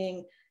 we're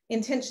being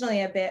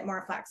intentionally a bit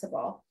more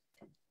flexible.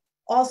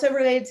 Also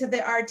related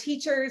to our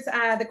teachers,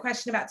 the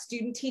question about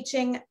student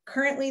teaching.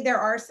 Currently, there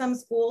are some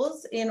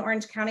schools in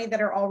Orange County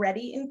that are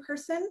already in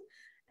person.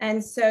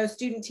 And so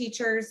student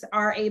teachers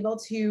are able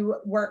to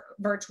work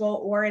virtual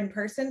or in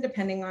person,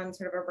 depending on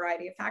sort of a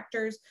variety of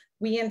factors.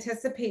 We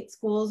anticipate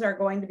schools are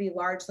going to be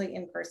largely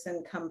in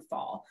person come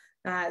fall.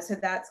 So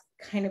that's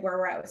kind of where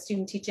we're at with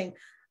student teaching.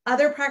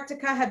 Other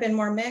practica have been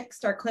more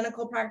mixed. Our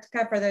clinical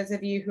practica, for those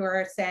of you who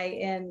are, say,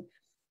 in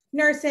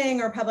nursing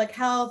or public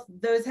health,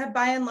 those have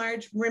by and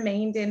large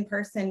remained in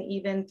person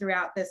even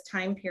throughout this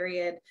time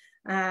period.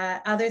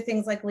 Other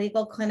things like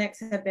legal clinics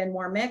have been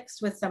more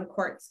mixed, with some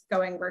courts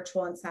going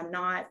virtual and some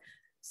not.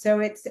 So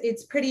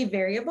it's pretty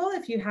variable.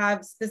 If you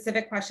have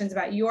specific questions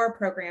about your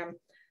program,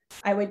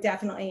 I would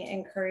definitely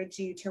encourage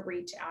you to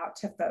reach out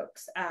to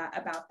folks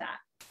about that.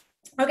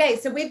 Okay,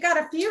 so we've got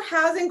a few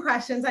housing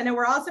questions. I know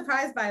we're all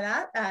surprised by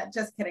that.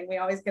 Just kidding, we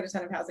always get a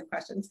ton of housing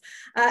questions.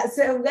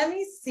 So let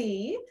me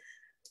see.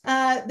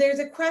 There's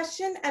a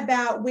question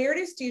about where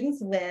do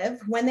students live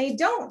when they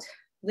don't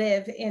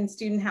live in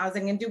student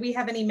housing, and do we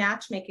have any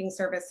matchmaking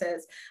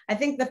services? I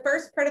think the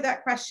first part of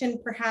that question,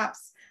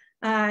 perhaps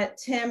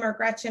Tim or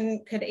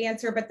Gretchen could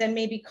answer, but then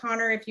maybe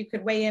Connor, if you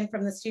could weigh in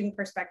from the student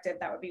perspective,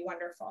 that would be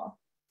wonderful.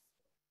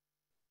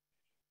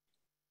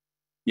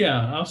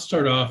 Yeah, I'll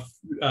start off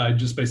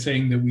just by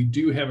saying that we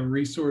do have a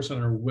resource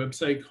on our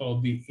website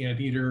called the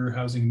Anteater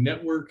Housing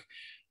Network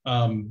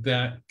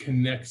that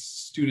connects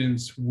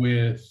students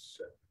with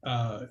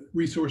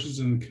resources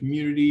in the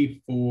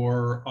community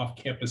for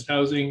off-campus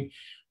housing.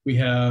 We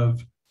have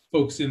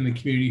folks in the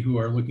community who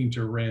are looking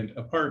to rent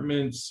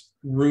apartments,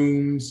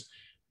 rooms,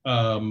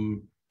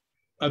 looking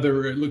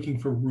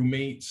for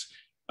roommates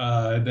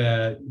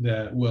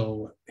that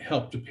will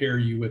help to pair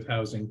you with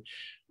housing.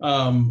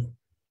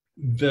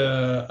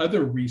 The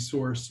other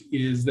resource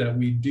is that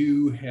we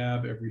do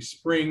have every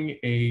spring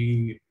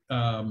an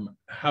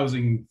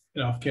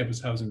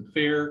off-campus housing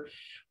fair.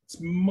 It's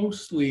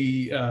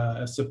mostly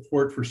a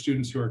support for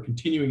students who are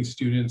continuing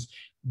students,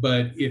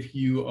 but if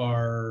you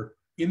are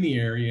in the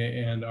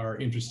area and are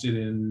interested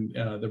in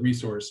the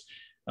resource,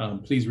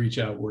 please reach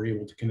out. We're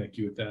able to connect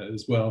you with that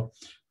as well.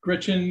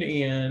 Gretchen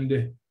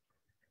and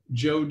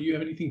Joe, do you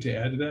have anything to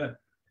add to that?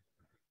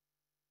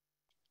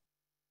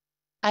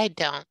 I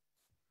don't.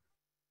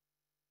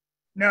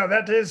 No,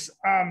 that is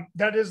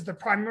the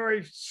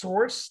primary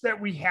source that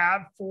we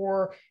have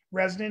for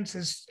residents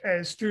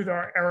is through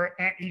our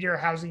Anteater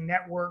Housing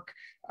Network.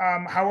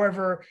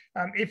 However,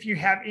 if you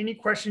have any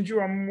questions, you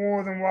are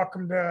more than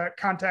welcome to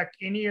contact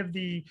any of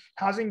the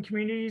housing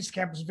communities,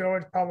 Campus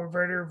Village, Palo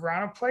Verde, or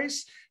Verano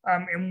Place,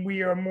 and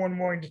we are more than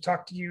willing to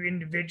talk to you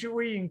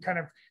individually and kind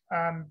of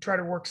try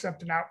to work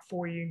something out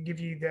for you and give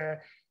you the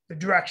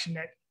direction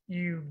that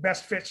you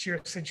best fits your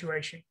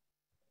situation.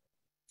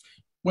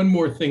 One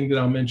more thing that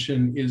I'll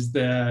mention is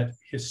that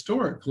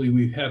historically,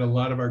 we've had a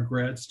lot of our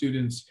grad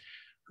students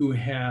who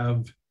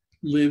have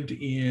lived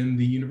in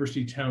the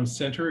University Town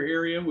Center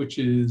area, which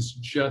is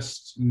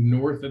just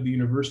north of the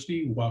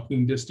university,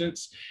 walking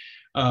distance.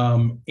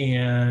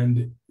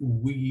 And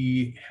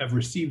we have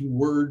received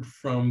word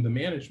from the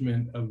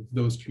management of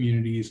those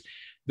communities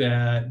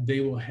that they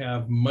will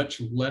have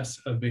much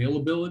less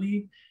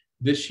availability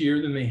this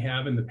year than they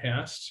have in the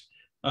past.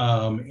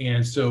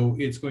 And so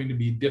it's going to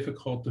be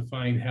difficult to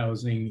find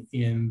housing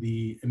in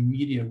the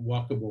immediate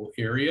walkable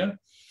area.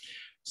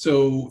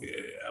 So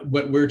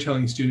what we're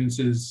telling students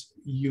is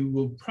you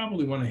will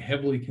probably want to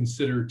heavily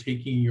consider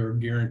taking your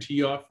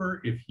guarantee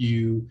offer. If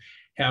you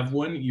have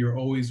one, you're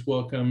always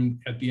welcome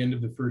at the end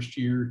of the first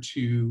year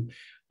to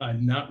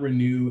not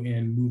renew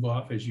and move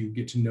off as you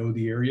get to know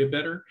the area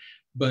better.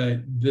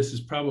 But this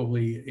is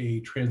probably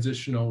a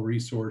transitional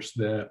resource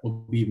that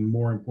will be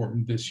more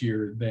important this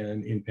year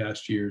than in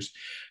past years.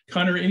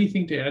 Connor,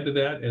 anything to add to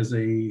that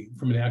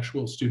from an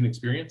actual student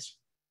experience?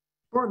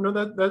 Sure. No,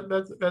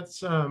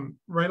 that's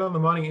right on the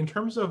money in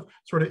terms of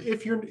sort of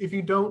if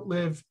you don't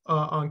live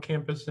on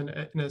campus, and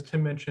as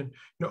Tim mentioned,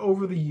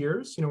 over the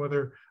years,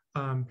 whether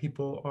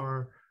people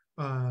are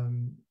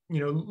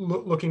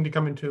looking to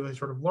come into a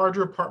sort of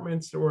larger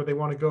apartments, or they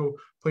want to go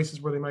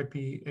places where they might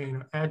be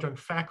adjunct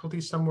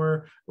faculty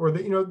somewhere, or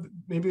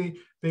maybe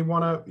they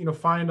want to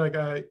find like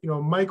a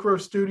micro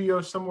studio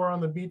somewhere on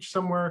the beach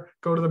somewhere,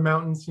 go to the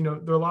mountains. There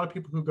are a lot of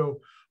people who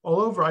go all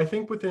over. I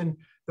think within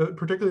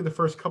particularly the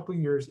first couple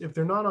of years, if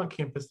they're not on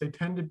campus, they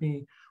tend to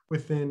be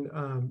within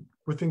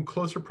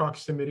closer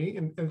proximity,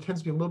 and it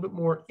tends to be a little bit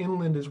more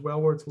inland as well,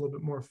 where it's a little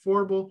bit more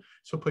affordable.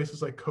 So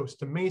places like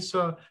Costa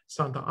Mesa,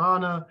 Santa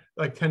Ana,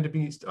 tend to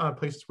be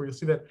places where you'll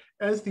see that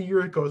as the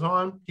year goes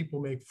on, people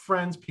make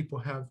friends, people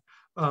have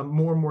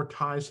more and more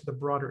ties to the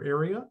broader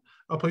area.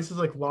 Places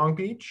like Long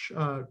Beach,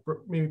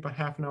 maybe about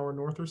half an hour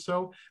north or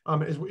so,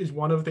 is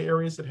one of the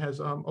areas that has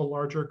a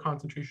larger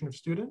concentration of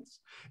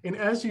students. And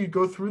as you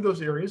go through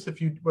those areas,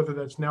 whether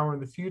that's now or in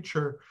the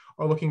future,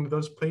 are looking to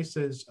those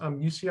places,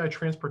 UCI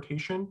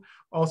Transportation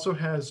also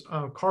has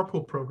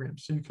carpool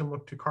programs. So you can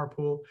look to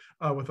carpool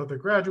with other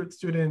graduate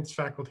students,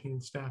 faculty,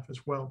 and staff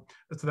as well.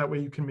 So that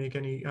way you can make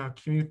any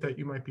commute that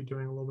you might be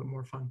doing a little bit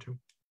more fun too.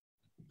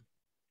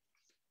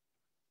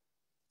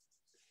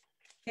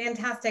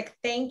 Fantastic.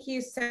 Thank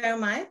you so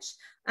much.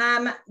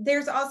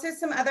 There's also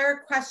some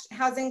other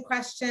housing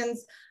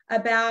questions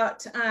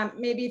about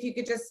maybe if you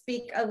could just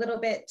speak a little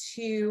bit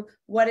to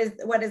what is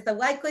the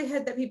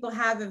likelihood that people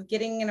have of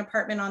getting an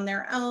apartment on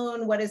their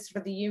own? What is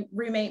sort of the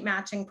roommate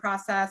matching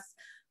process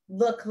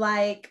look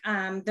like?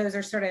 Those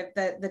are sort of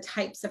the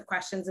types of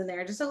questions in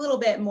there. Just a little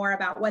bit more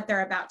about what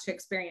they're about to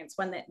experience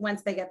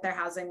once they get their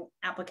housing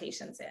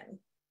applications in.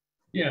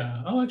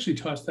 Yeah, I'll actually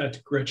toss that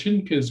to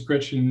Gretchen, because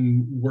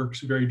Gretchen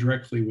works very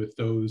directly with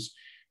those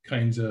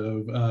kinds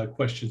of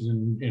questions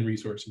and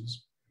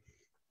resources.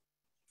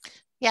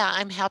 Yeah,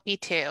 I'm happy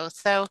to.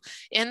 So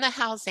in the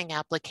housing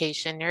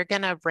application, you're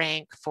going to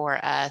rank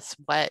for us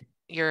what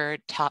your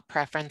top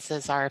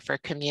preferences are for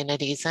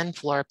communities and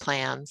floor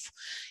plans,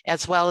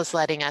 as well as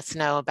letting us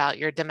know about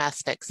your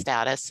domestic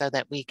status so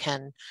that we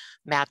can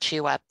match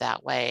you up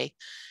that way.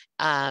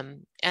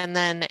 And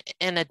then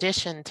in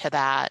addition to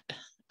that,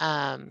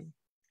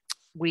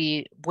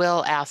 we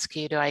will ask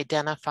you to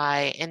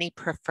identify any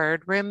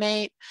preferred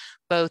roommate.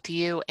 Both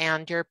you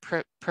and your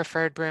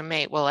preferred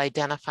roommate will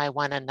identify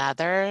one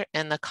another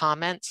in the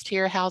comments to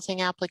your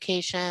housing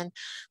application,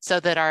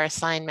 so that our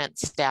assignment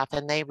staff,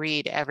 and they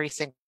read every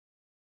single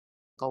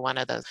one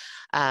of those,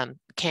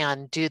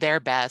 can do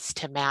their best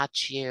to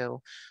match you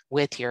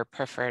with your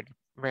preferred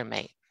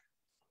roommate.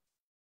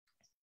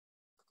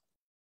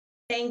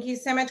 Thank you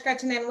so much,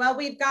 Gretchen. And while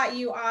we've got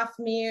you off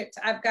mute,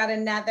 I've got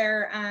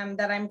another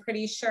that I'm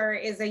pretty sure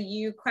is a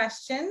you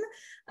question,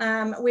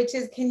 which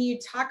is, can you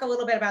talk a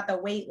little bit about the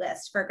wait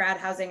list for grad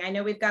housing? I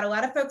know we've got a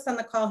lot of folks on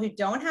the call who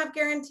don't have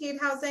guaranteed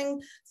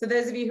housing. So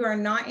those of you who are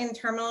not in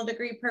terminal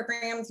degree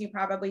programs, you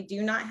probably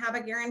do not have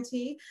a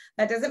guarantee.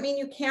 That doesn't mean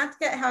you can't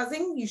get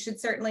housing. You should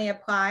certainly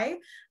apply,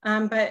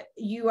 but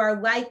you are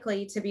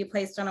likely to be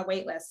placed on a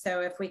wait list.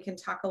 So if we can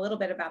talk a little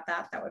bit about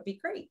that, that would be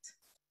great.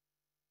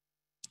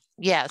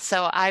 Yeah,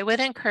 so I would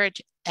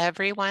encourage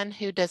everyone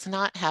who does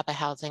not have a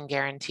housing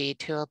guarantee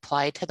to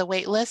apply to the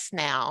wait list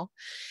now.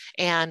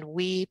 And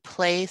we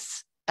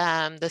place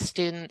the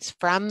students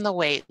from the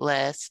wait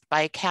list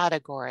by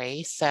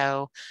category.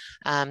 So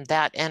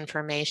that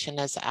information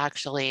is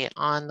actually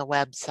on the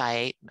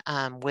website,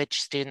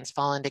 which students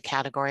fall into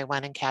category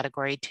 1 and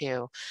category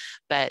 2.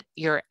 But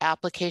your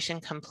application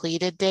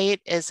completed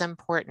date is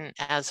important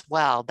as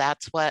well.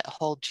 That's what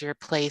holds your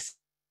place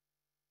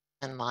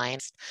in line.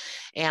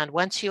 And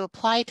once you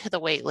apply to the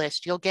wait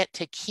list, you'll get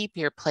to keep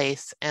your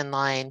place in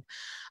line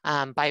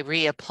by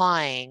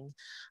reapplying,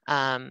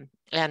 and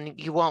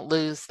you won't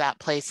lose that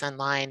place in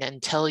line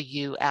until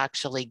you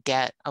actually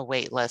get a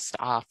wait list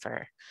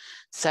offer.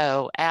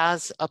 So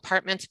as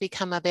apartments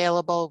become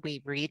available,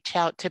 we reach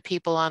out to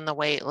people on the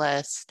wait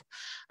list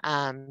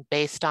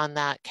based on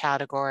that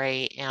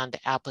category and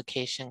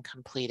application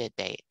completed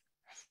date.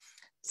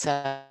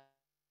 So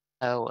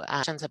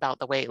questions about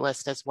the wait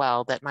list as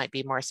well that might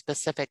be more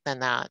specific than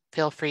that,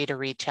 feel free to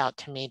reach out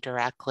to me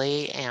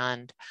directly,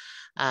 and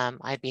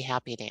I'd be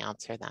happy to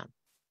answer them.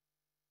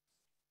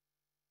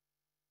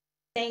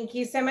 Thank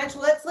you so much.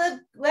 Let's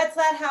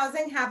let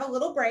housing have a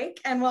little break,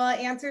 and we'll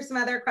answer some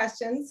other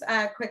questions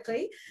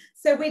quickly.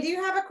 So we do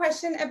have a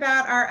question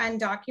about our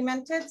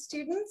undocumented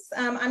students.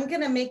 I'm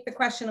going to make the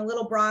question a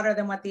little broader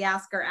than what the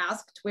asker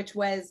asked, which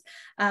was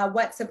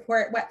what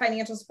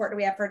financial support do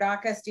we have for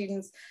DACA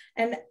students,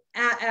 and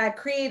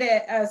create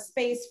a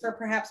space for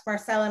perhaps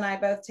Marcel and I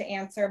both to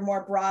answer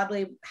more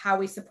broadly how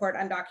we support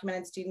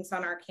undocumented students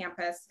on our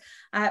campus.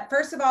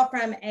 First of all,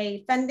 from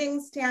a funding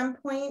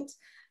standpoint,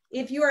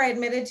 if you are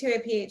admitted to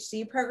a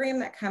PhD program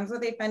that comes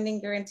with a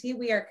funding guarantee,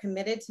 we are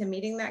committed to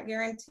meeting that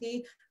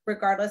guarantee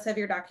regardless of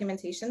your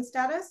documentation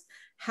status.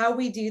 How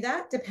we do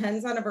that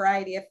depends on a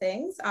variety of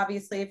things.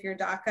 Obviously, if you're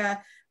DACA,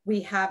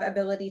 we have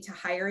ability to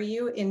hire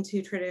you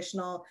into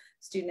traditional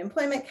student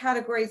employment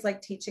categories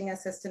like teaching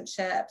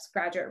assistantships,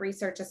 graduate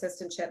research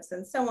assistantships,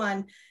 and so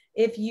on.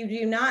 If you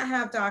do not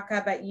have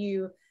DACA, but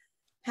you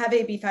have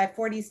a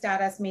B540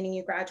 status, meaning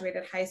you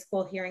graduated high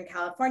school here in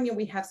California,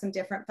 we have some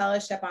different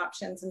fellowship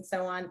options and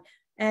so on.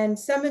 And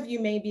some of you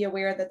may be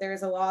aware that there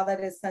is a law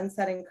that is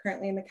sunsetting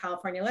currently in the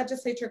California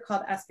legislature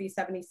called SB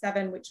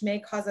 77, which may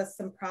cause us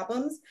some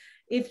problems.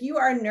 If you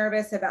are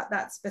nervous about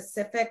that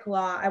specific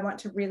law, I want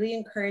to really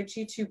encourage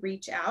you to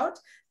reach out.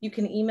 You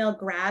can email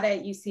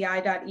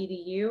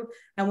grad@uci.edu,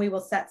 and we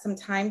will set some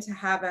time to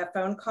have a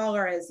phone call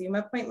or a Zoom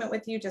appointment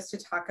with you just to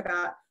talk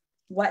about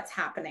what's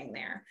happening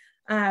there.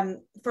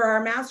 For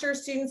our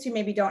master's students who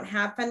maybe don't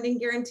have funding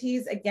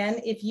guarantees,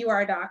 again, if you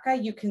are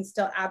DACA, you can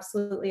still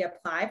absolutely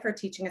apply for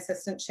teaching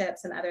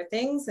assistantships and other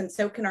things. And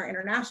so can our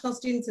international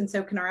students, and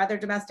so can our other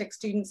domestic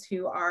students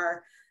who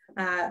are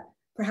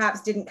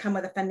perhaps didn't come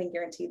with a funding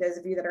guarantee. Those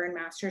of you that are in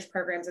master's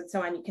programs and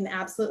so on, you can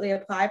absolutely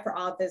apply for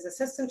all of those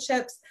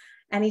assistantships.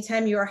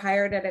 Anytime you are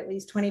hired at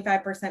least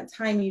 25%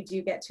 time, you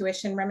do get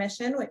tuition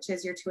remission, which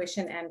is your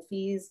tuition and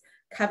fees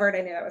covered.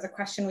 I know that was a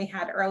question we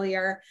had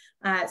earlier.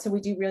 So we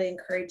do really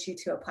encourage you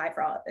to apply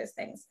for all of those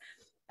things.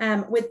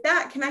 With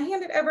that, can I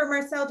hand it over,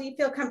 Marcel? Do you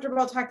feel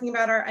comfortable talking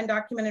about our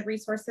undocumented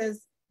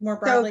resources more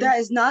broadly? So that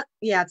is not,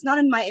 yeah, it's not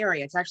in my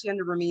area. It's actually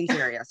under Ramin's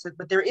area. So,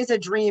 but there is a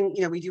dream,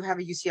 we do have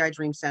a UCI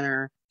Dream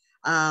Center.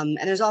 And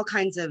there's all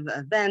kinds of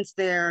events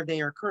there.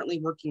 They are currently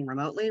working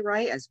remotely,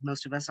 right, as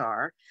most of us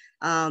are.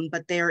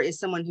 But there is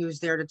someone who's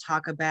there to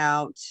talk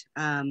about,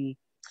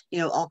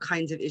 all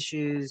kinds of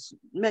issues,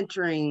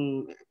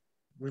 mentoring,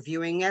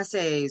 reviewing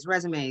essays,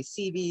 resumes,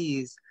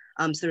 CVs.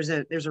 So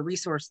there's a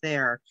resource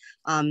there.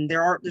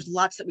 There's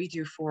lots that we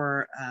do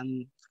for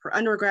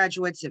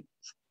undergraduates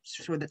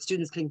so that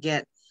students can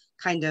get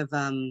kind of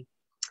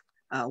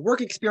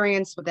work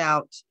experience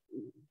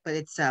but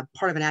it's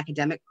part of an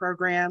academic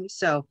program.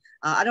 So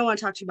I don't want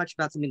to talk too much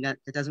about something that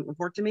doesn't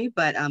report to me,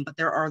 but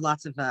there are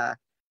lots of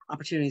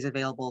opportunities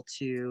available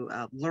to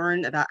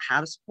learn about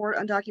how to support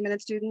undocumented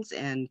students,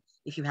 and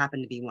if you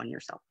happen to be one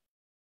yourself.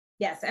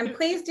 Yes, and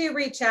please do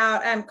reach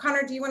out.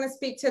 Connor, do you want to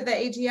speak to the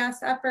AGS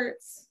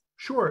efforts?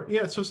 Sure.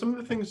 Yeah. So some of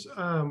the things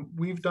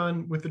we've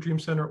done with the Dream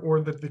Center,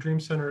 or that the Dream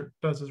Center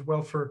does as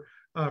well for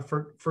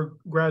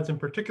grads in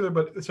particular,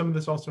 but some of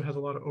this also has a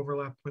lot of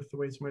overlap with the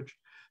ways in which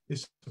they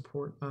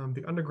support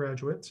the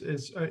undergraduates,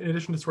 is in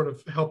addition to sort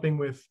of helping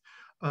with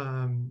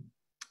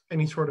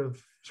any sort of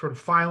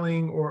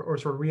filing or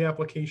sort of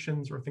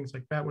reapplications or things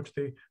like that, which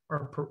they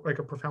are like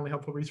a profoundly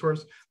helpful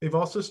resource. They've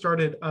also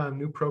started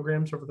new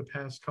programs over the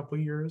past couple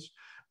of years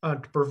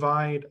to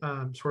provide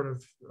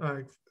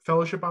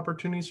fellowship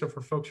opportunities. So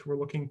for folks who are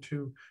looking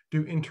to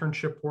do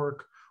internship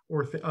work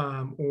or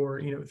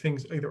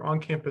things either on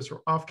campus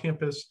or off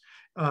campus,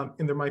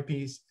 and there might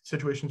be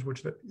situations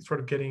which that sort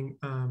of getting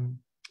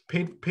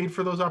paid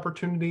for those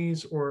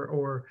opportunities,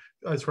 or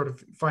sort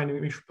of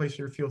finding a place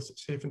where you feel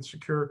safe and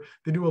secure.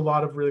 They do a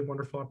lot of really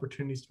wonderful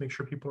opportunities to make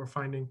sure people are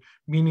finding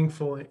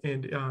meaningful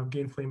and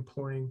gainfully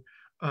employing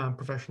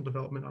professional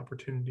development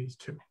opportunities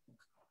too.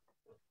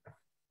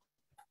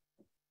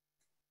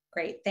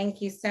 Great,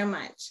 thank you so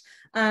much.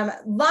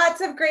 Lots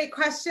of great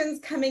questions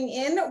coming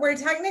in. We're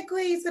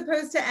technically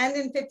supposed to end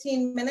in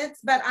 15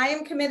 minutes, but I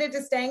am committed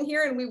to staying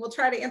here and we will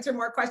try to answer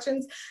more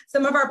questions.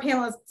 Some of our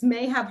panelists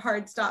may have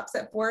hard stops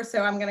at 4,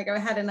 so I'm gonna go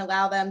ahead and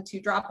allow them to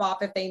drop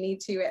off if they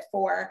need to at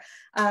 4.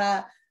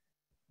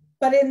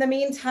 But in the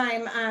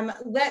meantime,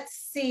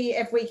 let's see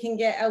if we can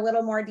get a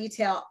little more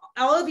detail.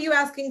 All of you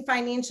asking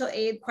financial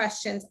aid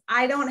questions,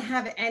 I don't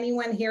have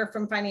anyone here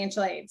from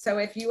financial aid. So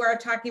if you are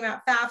talking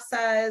about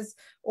FAFSAs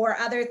or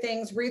other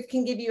things, Ruth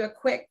can give you a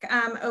quick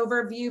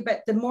overview,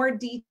 but the more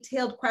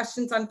detailed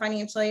questions on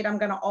financial aid, I'm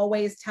gonna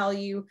always tell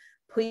you,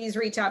 please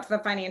reach out to the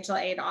financial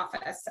aid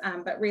office.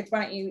 But Ruth,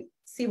 why don't you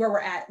see where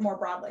we're at more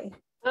broadly?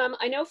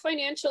 I know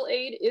financial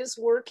aid is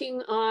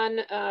working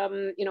on,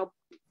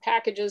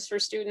 packages for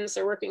students.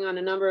 They're working on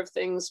a number of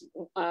things,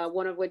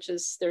 one of which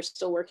is they're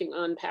still working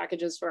on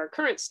packages for our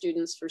current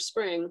students for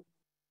spring.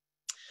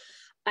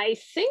 I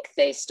think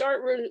they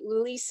start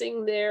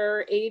releasing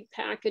their aid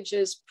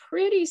packages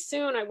pretty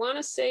soon. I want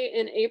to say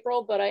in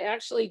April, but I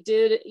actually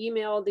did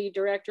email the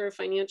director of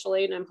financial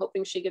aid, and I'm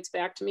hoping she gets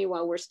back to me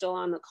while we're still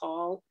on the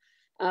call.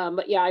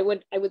 But yeah, I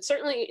would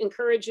certainly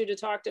encourage you to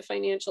talk to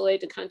financial aid,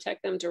 to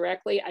contact them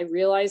directly. I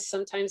realize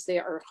sometimes they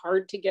are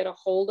hard to get a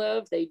hold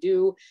of. They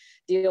do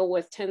deal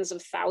with tens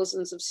of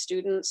thousands of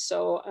students.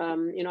 So,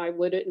 you know, I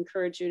would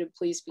encourage you to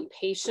please be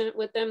patient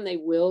with them. They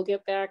will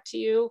get back to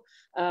you.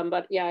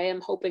 But yeah, I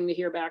am hoping to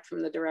hear back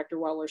from the director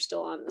while we're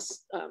still on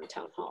this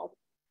town hall.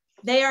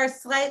 They are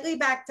slightly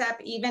backed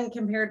up even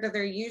compared to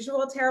their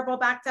usual terrible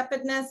backed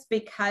upness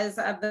because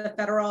of the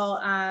federal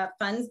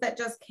funds that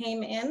just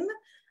came in.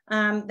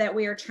 That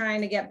we are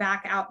trying to get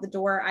back out the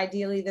door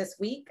ideally this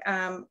week.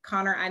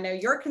 Connor, I know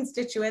your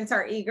constituents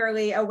are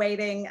eagerly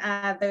awaiting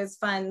those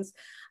funds,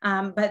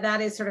 but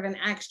that is sort of an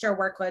extra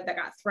workload that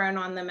got thrown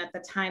on them at the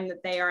time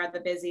that they are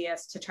the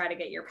busiest to try to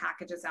get your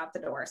packages out the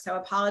door. So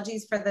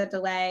apologies for the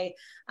delay.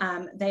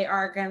 They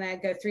are gonna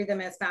go through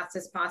them as fast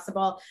as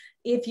possible.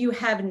 If you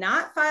have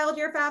not filed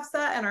your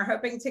FAFSA and are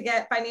hoping to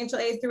get financial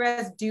aid through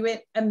us, do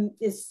it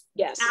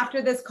yes.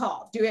 after this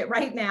call. Do it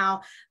right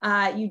now.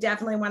 You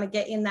definitely want to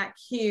get in that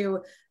queue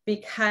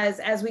because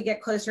as we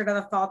get closer to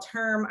the fall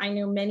term, I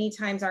know many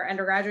times our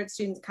undergraduate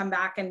students come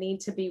back and need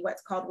to be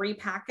what's called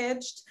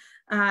repackaged,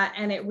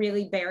 and it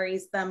really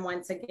buries them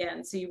once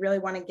again. So you really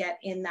want to get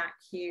in that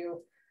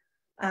queue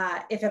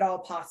if at all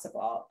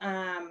possible.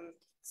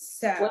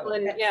 So well,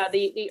 and yeah,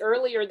 the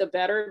earlier the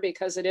better,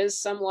 because it is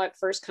somewhat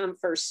first come,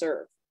 first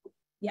serve.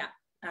 Yeah,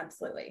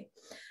 absolutely.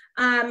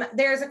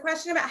 There's a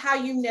question about how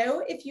you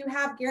know if you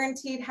have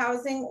guaranteed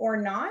housing or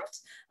not.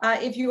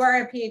 If you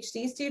are a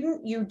PhD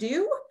student, you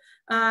do.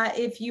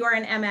 If you are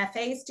an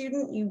MFA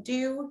student, you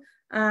do.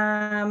 Who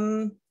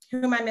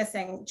am I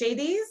missing?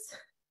 JDs?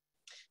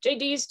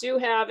 JDs do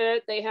have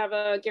it. They have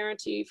a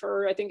guarantee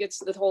for, I think it's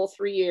the whole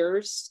 3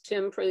 years.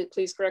 Tim,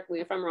 please correct me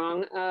if I'm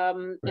wrong.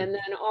 Right. And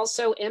then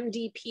also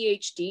MD,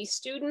 PhD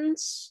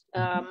students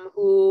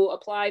who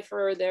apply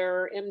for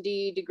their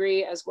MD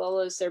degree as well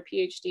as their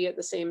PhD at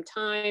the same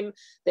time.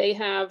 They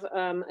have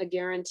a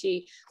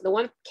guarantee. The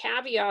one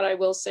caveat I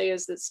will say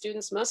is that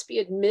students must be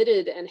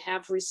admitted and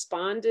have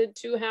responded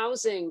to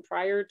housing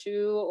prior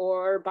to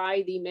or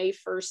by the May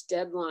 1st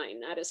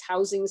deadline. That is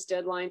housing's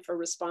deadline for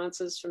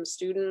responses from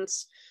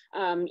students.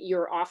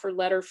 Your offer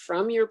letter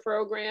from your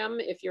program,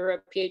 if you're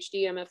a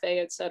PhD,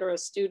 MFA, et cetera,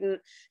 student,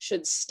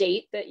 should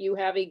state that you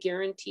have a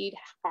guaranteed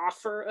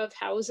offer of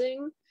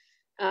housing.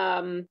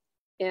 And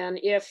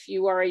if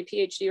you are a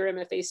PhD or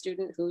MFA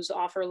student whose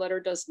offer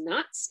letter does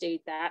not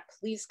state that,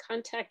 please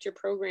contact your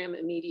program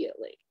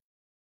immediately.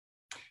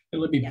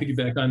 And let me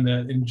piggyback on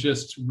that and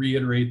just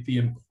reiterate the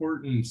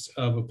importance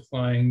of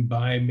applying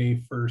by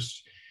May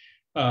 1st.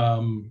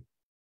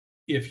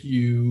 If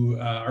you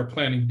are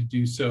planning to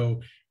do so,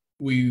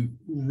 we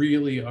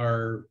really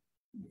are,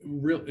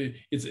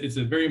 it's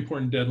a very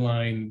important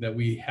deadline that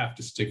we have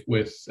to stick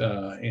with.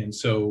 And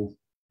so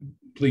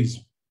please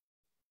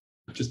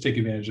just take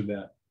advantage of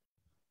that.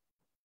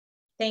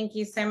 Thank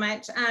you so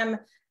much.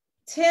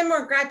 Tim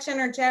or Gretchen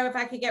or Joe, if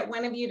I could get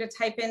one of you to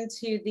type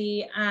into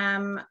the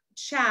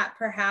chat,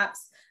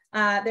 perhaps.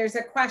 There's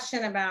a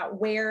question about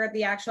where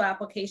the actual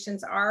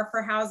applications are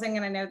for housing,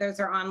 and I know those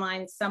are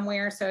online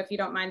somewhere. So if you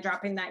don't mind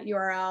dropping that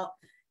URL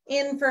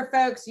in for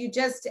folks, you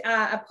just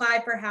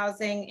apply for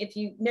housing. If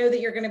you know that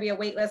you're going to be a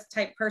waitlist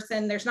type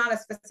person, there's not a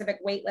specific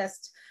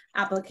waitlist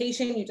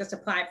application. You just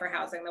apply for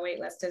housing. The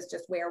waitlist is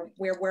just where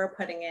we're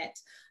putting it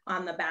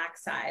on the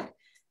backside.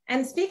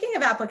 And speaking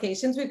of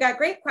applications, we've got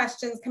great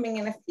questions coming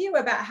in, a few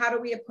about how do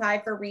we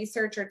apply for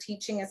research or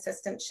teaching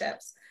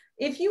assistantships.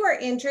 If you are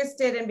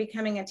interested in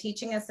becoming a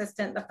teaching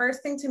assistant, the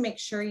first thing to make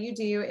sure you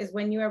do is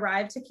when you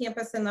arrive to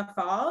campus in the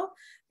fall,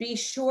 be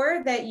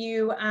sure that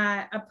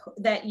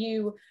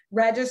you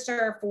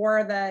register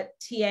for the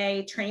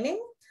TA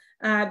training.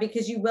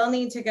 Because you will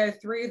need to go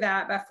through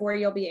that before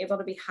you'll be able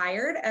to be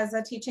hired as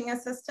a teaching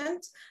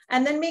assistant.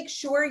 And then make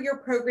sure your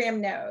program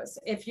knows.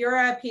 If you're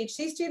a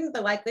PhD student,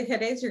 the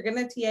likelihood is you're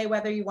going to TA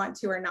whether you want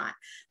to or not.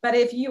 But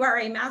if you are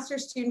a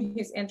master's student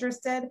who's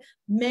interested,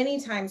 many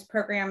times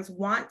programs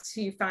want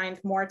to find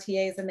more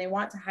TAs and they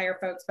want to hire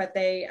folks, but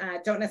they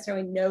don't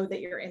necessarily know that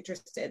you're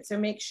interested. So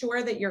make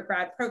sure that your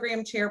grad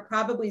program chair,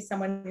 probably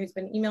someone who's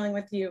been emailing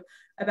with you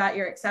about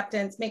your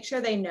acceptance, make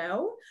sure they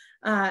know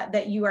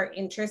that you are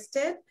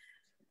interested.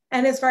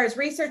 And as far as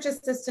research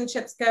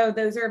assistantships go,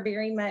 those are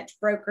very much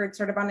brokered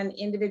sort of on an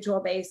individual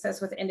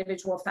basis with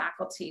individual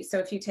faculty. So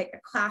if you take a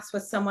class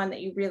with someone that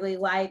you really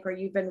like, or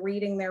you've been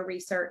reading their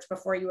research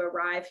before you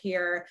arrive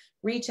here,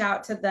 reach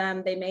out to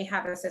them. They may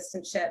have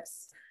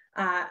assistantships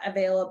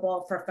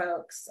available for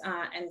folks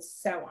and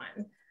so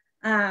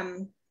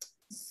on.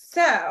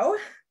 So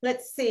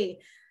let's see.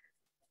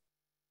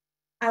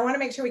 I want to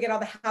make sure we get all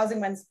the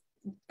housing ones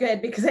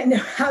good, because I know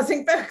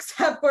housing folks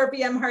have 4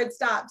 p.m. hard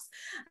stops.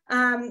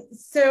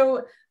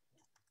 So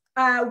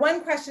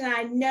one question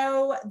I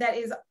know that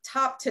is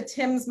top to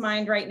Tim's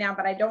mind right now,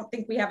 but I don't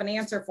think we have an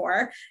answer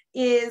for,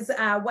 is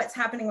what's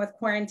happening with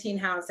quarantine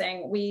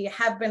housing. We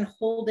have been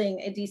holding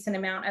a decent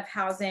amount of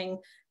housing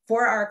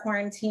for our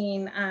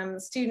quarantine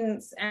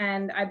students,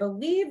 and I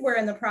believe we're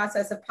in the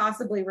process of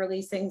possibly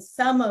releasing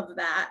some of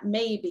that,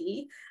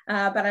 maybe,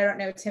 but I don't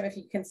know, Tim, if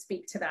you can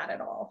speak to that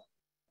at all.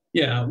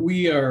 Yeah,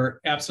 we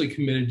are absolutely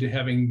committed to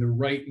having the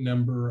right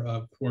number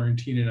of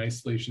quarantine and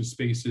isolation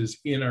spaces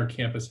in our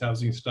campus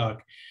housing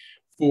stock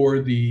for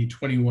the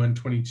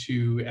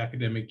 21-22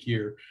 academic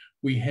year.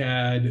 We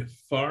had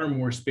far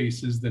more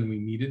spaces than we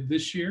needed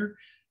this year.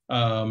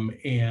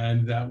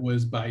 And that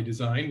was by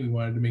design. We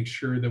wanted to make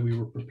sure that we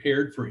were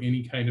prepared for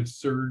any kind of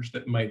surge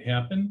that might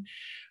happen.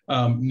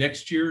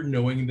 Next year,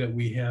 knowing that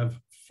we have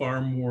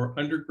far more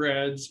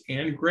undergrads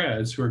and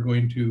grads who are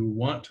going to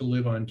want to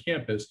live on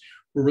campus,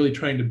 we're really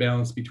trying to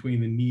balance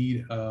between the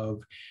need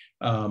of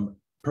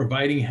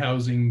providing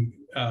housing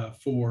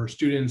for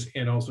students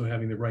and also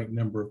having the right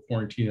number of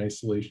quarantine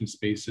isolation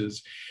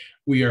spaces.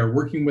 We are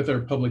working with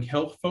our public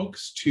health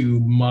folks to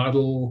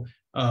model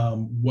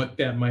what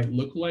that might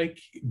look like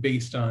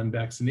based on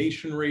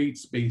vaccination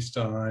rates, based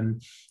on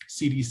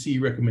CDC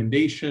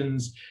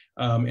recommendations.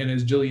 And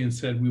as Jillian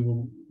said, we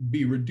will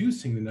be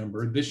reducing the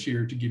number this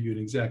year. To give you an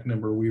exact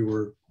number, we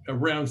were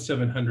around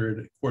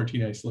 700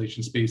 quarantine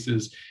isolation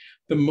spaces.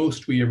 The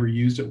most we ever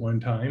used at one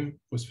time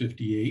was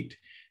 58.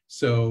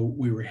 So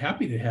we were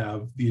happy to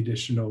have the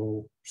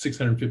additional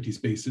 650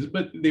 spaces,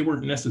 but they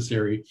weren't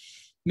necessary.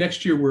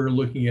 Next year, we're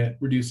looking at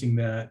reducing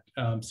that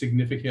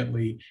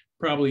significantly,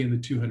 probably in the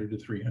 200 to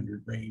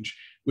 300 range,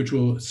 which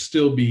will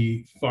still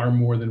be far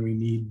more than we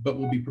need, but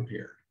we'll be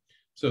prepared.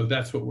 So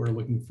that's what we're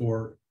looking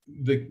for.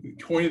 The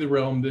coin of the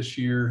realm this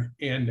year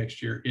and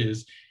next year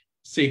is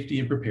safety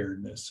and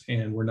preparedness.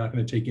 And we're not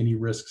going to take any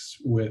risks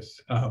with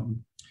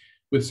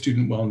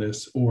student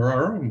wellness or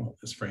our own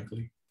wellness,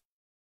 frankly.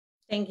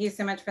 Thank you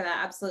so much for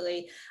that.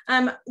 Absolutely.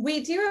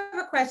 We do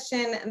have a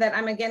question that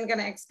I'm again going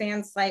to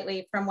expand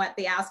slightly from what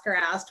the asker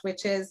asked,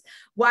 which is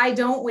why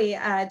don't we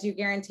do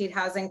guaranteed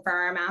housing for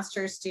our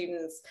master's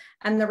students?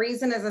 And the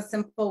reason is a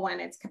simple one.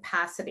 It's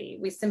capacity.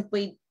 We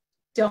simply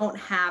don't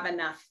have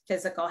enough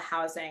physical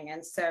housing.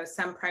 And so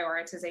some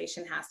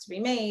prioritization has to be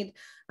made.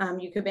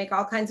 You could make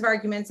all kinds of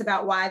arguments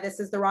about why this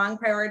is the wrong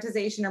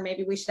prioritization, or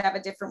maybe we should have a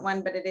different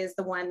one, but it is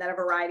the one that a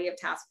variety of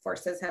task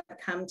forces have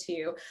come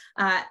to.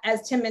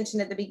 As Tim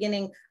mentioned at the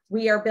beginning,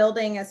 we are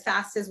building as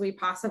fast as we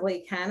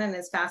possibly can and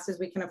as fast as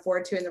we can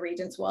afford to, and the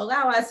regents will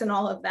allow us and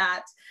all of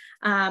that.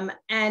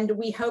 And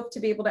we hope to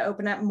be able to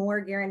open up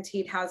more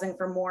guaranteed housing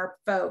for more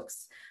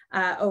folks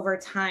over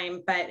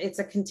time, but it's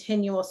a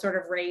continual sort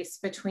of race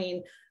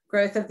between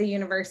growth of the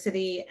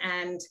university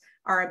and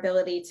our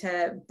ability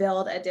to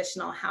build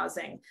additional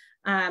housing.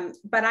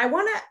 But I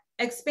want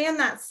to expand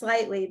that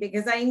slightly,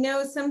 because I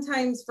know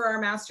sometimes for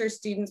our master's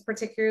students,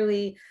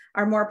 particularly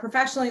our more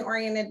professionally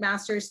oriented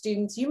master's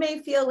students, you may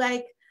feel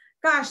like,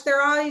 gosh,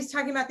 they're always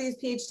talking about these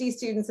PhD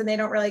students and they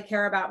don't really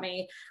care about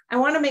me. I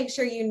want to make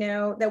sure you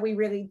know that we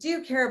really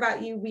do care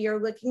about you. We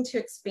are looking to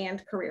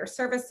expand career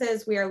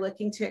services. We are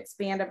looking to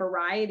expand a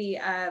variety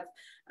of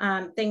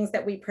things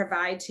that we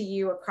provide to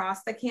you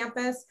across the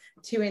campus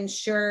to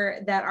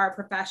ensure that our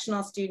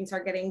professional students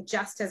are getting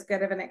just as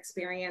good of an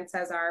experience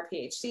as our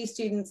PhD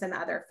students and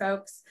other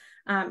folks.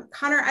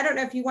 Connor, I don't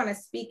know if you want to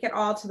speak at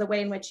all to the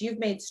way in which you've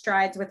made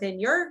strides within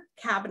your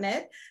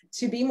cabinet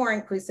to be more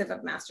inclusive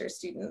of master's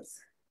students.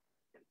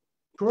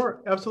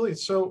 Sure, absolutely.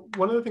 So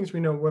one of the things we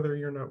know, whether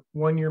you're in a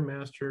one-year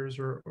master's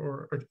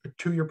or a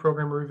two-year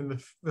program, or even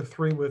the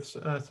three with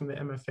some of the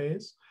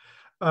MFAs,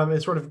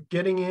 is sort of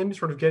getting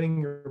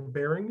your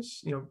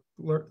bearings,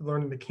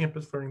 learning the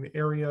campus, learning the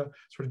area,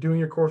 sort of doing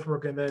your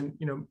coursework, and then,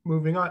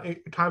 moving on.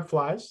 Time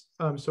flies.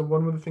 So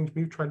one of the things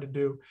we've tried to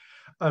do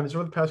is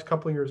over the past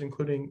couple of years,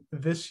 including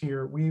this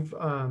year, we've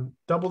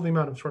doubled the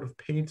amount of sort of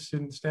paid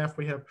student staff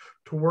we have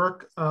to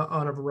work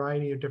on a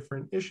variety of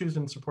different issues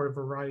and support a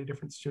variety of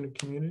different student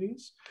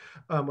communities,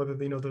 whether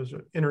those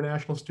are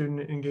international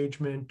student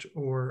engagement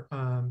or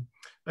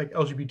like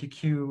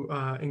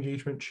LGBTQ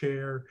engagement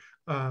chair.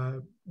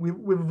 We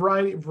have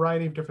a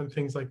variety of different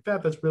things like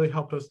that. That's really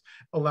helped us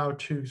allow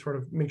to sort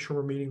of make sure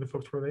we're meeting the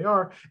folks where they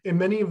are. And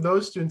many of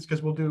those students,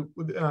 because we'll do,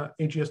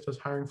 AGS does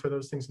hiring for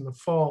those things in the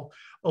fall,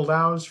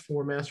 allows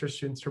for master's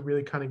students to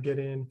really kind of get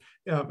in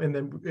and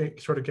then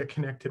sort of get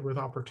connected with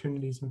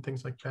opportunities and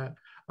things like that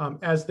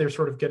as they're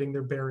sort of getting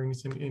their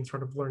bearings and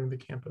sort of learning the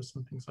campus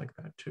and things like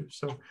that too.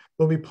 So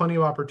there'll be plenty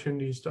of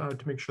opportunities to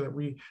make sure that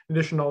we, in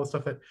addition to all the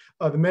stuff that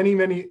the many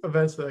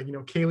events that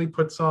Kaylee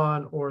puts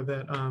on, or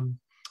that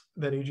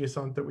that AGS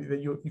on,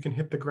 that you can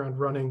hit the ground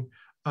running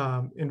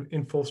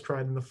in full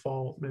stride in the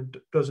fall. And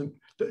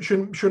it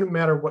shouldn't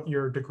matter what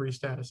your degree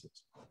status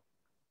is.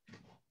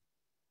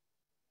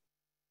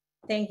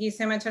 Thank you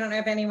so much. I don't know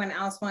if anyone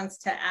else wants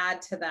to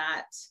add to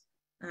that.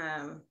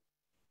 Pause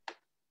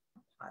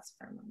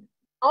for a moment.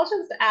 I'll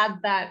just add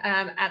that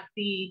at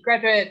the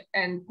Graduate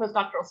and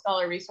Postdoctoral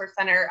Scholar Resource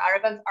Center, our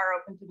events are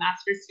open to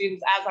master's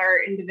students as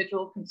our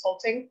individual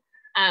consulting.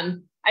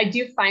 I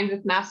do find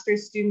with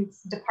master's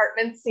students,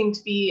 departments seem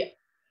to be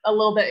a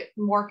little bit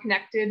more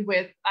connected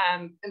with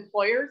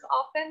employers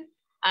often.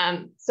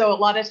 So a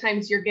lot of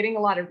times you're getting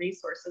a lot of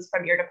resources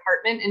from your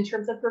department in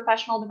terms of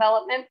professional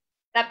development.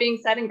 That being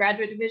said, in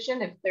graduate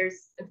division, if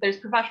there's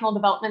professional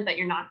development that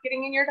you're not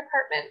getting in your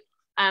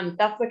department,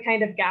 that's the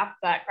kind of gap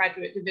that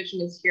graduate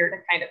division is here to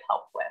kind of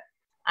help with.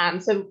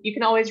 So you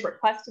can always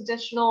request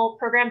additional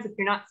programs if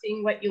you're not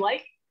seeing what you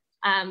like.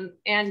 And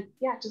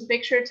yeah, just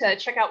make sure to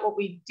check out what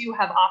we do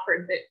have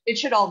offered. That it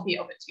should all be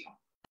open to you.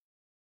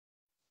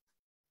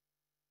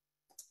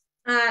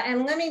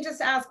 And let me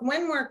just ask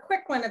one more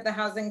quick one of the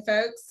housing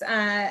folks.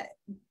 The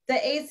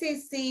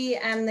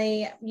ACC and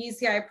the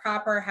UCI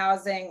proper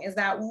housing, is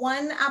that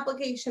one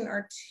application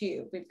or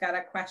two? We've got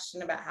a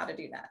question about how to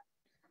do that.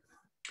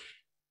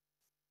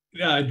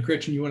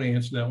 Gretchen, you want to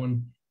answer that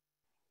one?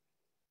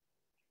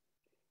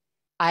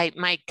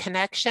 My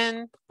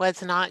connection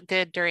was not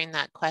good during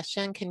that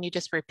question. Can you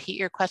just repeat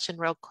your question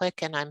real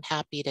quick, and I'm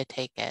happy to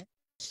take it.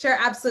 Sure,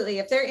 absolutely.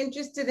 If they're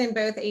interested in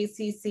both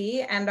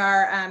ACC and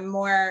our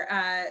more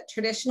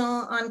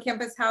traditional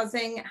on-campus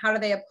housing, how do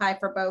they apply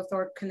for both,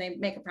 or can they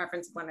make a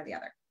preference of one or the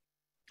other?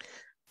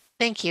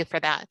 Thank you for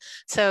that.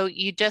 So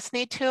you just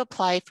need to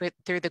apply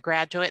through the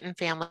Graduate and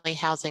Family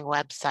Housing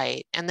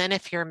website. And then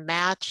if you're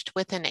matched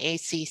with an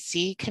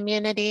ACC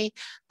community,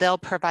 they'll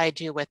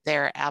provide you with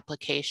their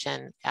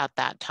application at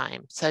that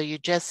time. So you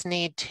just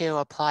need to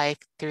apply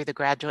through the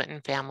Graduate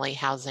and Family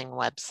Housing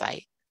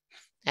website,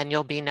 and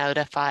you'll be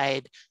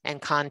notified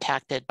and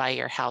contacted by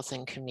your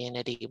housing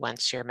community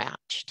once you're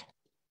matched.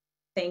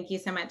 Thank you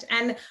so much.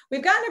 And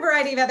we've gotten a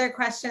variety of other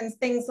questions,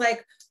 things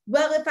like,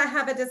 well, if I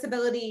have a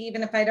disability,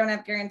 even if I don't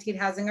have guaranteed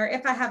housing, or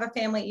if I have a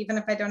family, even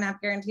if I don't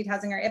have guaranteed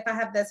housing, or if I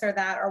have this or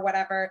that or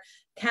whatever,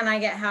 can I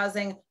get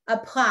housing?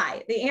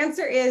 Apply. The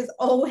answer is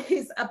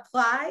always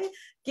apply.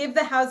 Give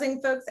the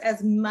housing folks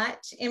as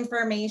much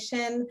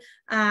information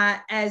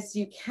as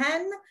you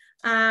can.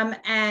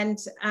 And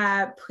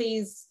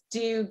please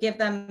do give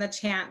them the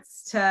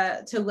chance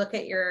to look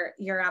at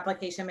your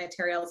application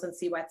materials and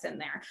see what's in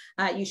there.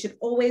 You should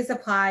always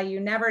apply.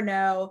 You never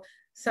know.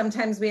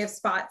 Sometimes we have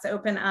spots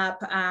open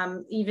up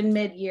even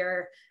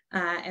mid-year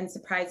and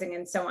surprising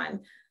and so on.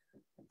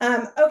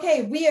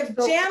 Okay, we have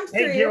jammed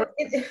through.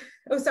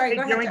 Oh, sorry,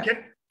 go ahead, Joe.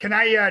 Can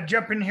I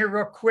jump in here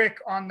real quick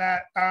on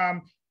that?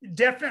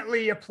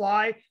 Definitely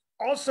apply.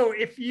 Also,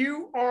 if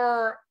you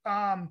are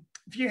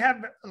if you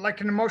have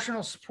like an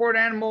emotional support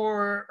animal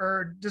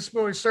or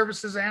disability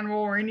services animal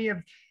or any of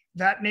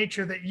that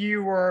nature that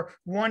you are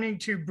wanting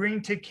to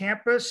bring to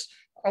campus,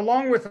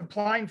 along with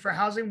applying for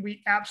housing,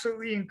 we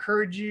absolutely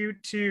encourage you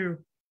to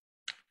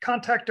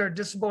contact our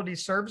disability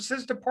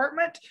services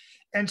department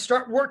and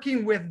start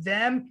working with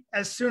them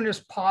as soon as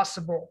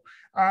possible,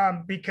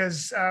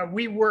 because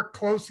we work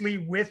closely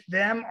with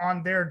them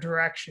on their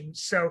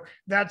directions. So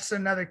that's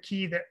another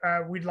key that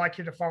we'd like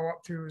you to follow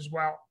up through as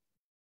well.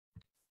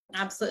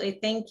 Absolutely,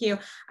 thank you.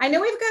 I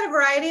know we've got a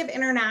variety of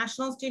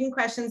international student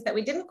questions that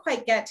we didn't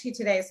quite get to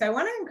today, so I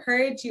want to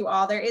encourage you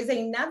all. There is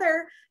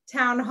another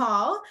town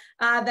hall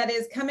that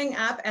is coming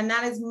up, and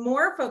that is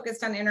more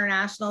focused on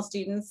international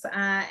students.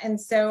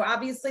 And so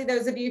obviously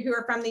those of you who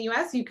are from the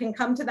US, you can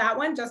come to that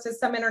one, just as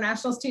some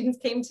international students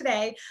came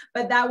today,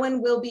 but that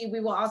one will be, we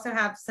will also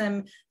have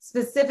some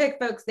specific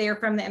folks there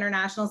from the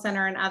International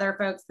Center and other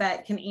folks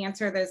that can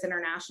answer those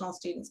international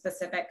student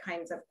specific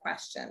kinds of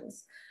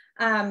questions.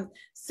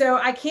 So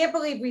I can't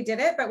believe we did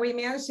it, but we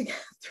managed to get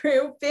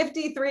through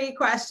 53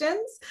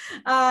 questions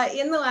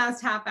in the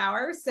last half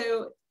hour.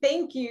 So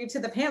thank you to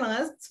the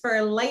panelists for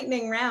a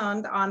lightning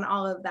round on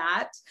all of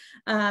that.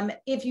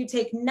 If you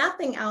take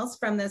nothing else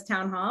from this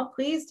town hall,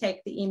 please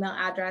take the email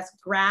address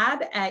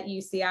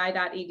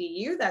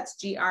grad@uci.edu. That's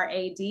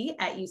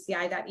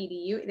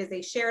grad@uci.edu. It is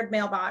a shared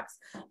mailbox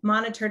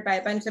monitored by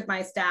a bunch of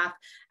my staff,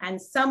 and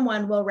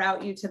someone will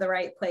route you to the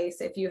right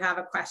place if you have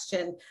a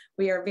question.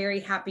 We are very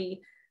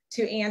happy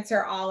to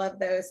answer all of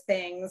those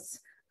things.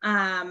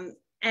 No,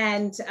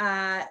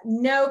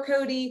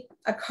 Cody,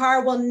 a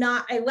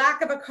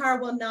lack of a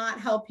car will not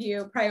help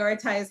you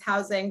prioritize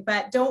housing,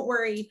 but don't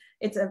worry,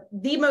 it's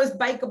the most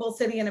bikeable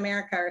city in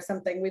America or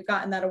something. We've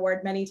gotten that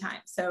award many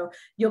times, so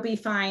you'll be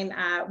fine.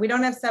 We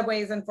don't have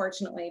subways,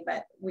 unfortunately,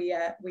 but we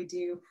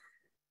do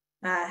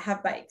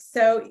have bikes.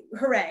 So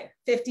hooray,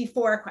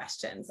 54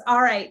 questions.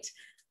 All right.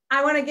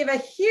 I want to give a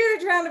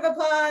huge round of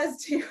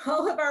applause to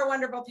all of our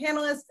wonderful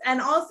panelists and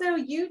also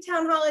you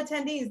town hall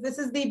attendees. This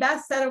is the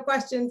best set of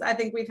questions I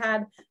think we've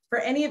had for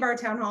any of our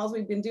town halls.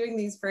 We've been doing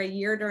these for a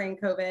year during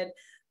COVID.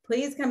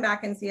 Please come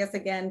back and see us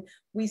again.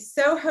 We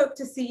so hope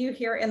to see you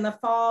here in the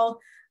fall.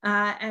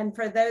 And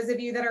for those of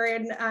you that are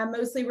in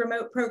mostly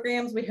remote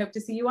programs, we hope to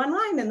see you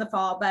online in the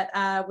fall, but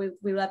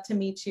we love to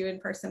meet you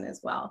in person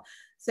as well.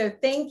 So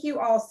thank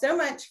you all so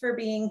much for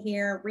being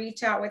here.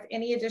 Reach out with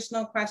any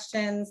additional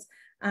questions.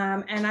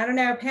 And I don't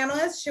know,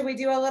 panelists, should we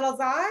do a little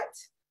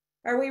Zot?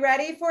 Are we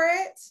ready for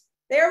it?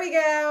 There we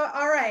go.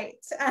 All right.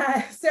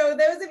 So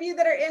those of you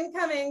that are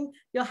incoming,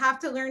 you'll have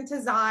to learn to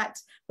Zot.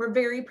 We're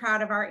very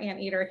proud of our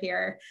anteater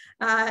here.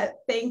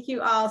 Thank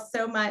you all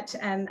so much,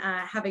 and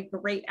have a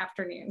great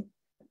afternoon.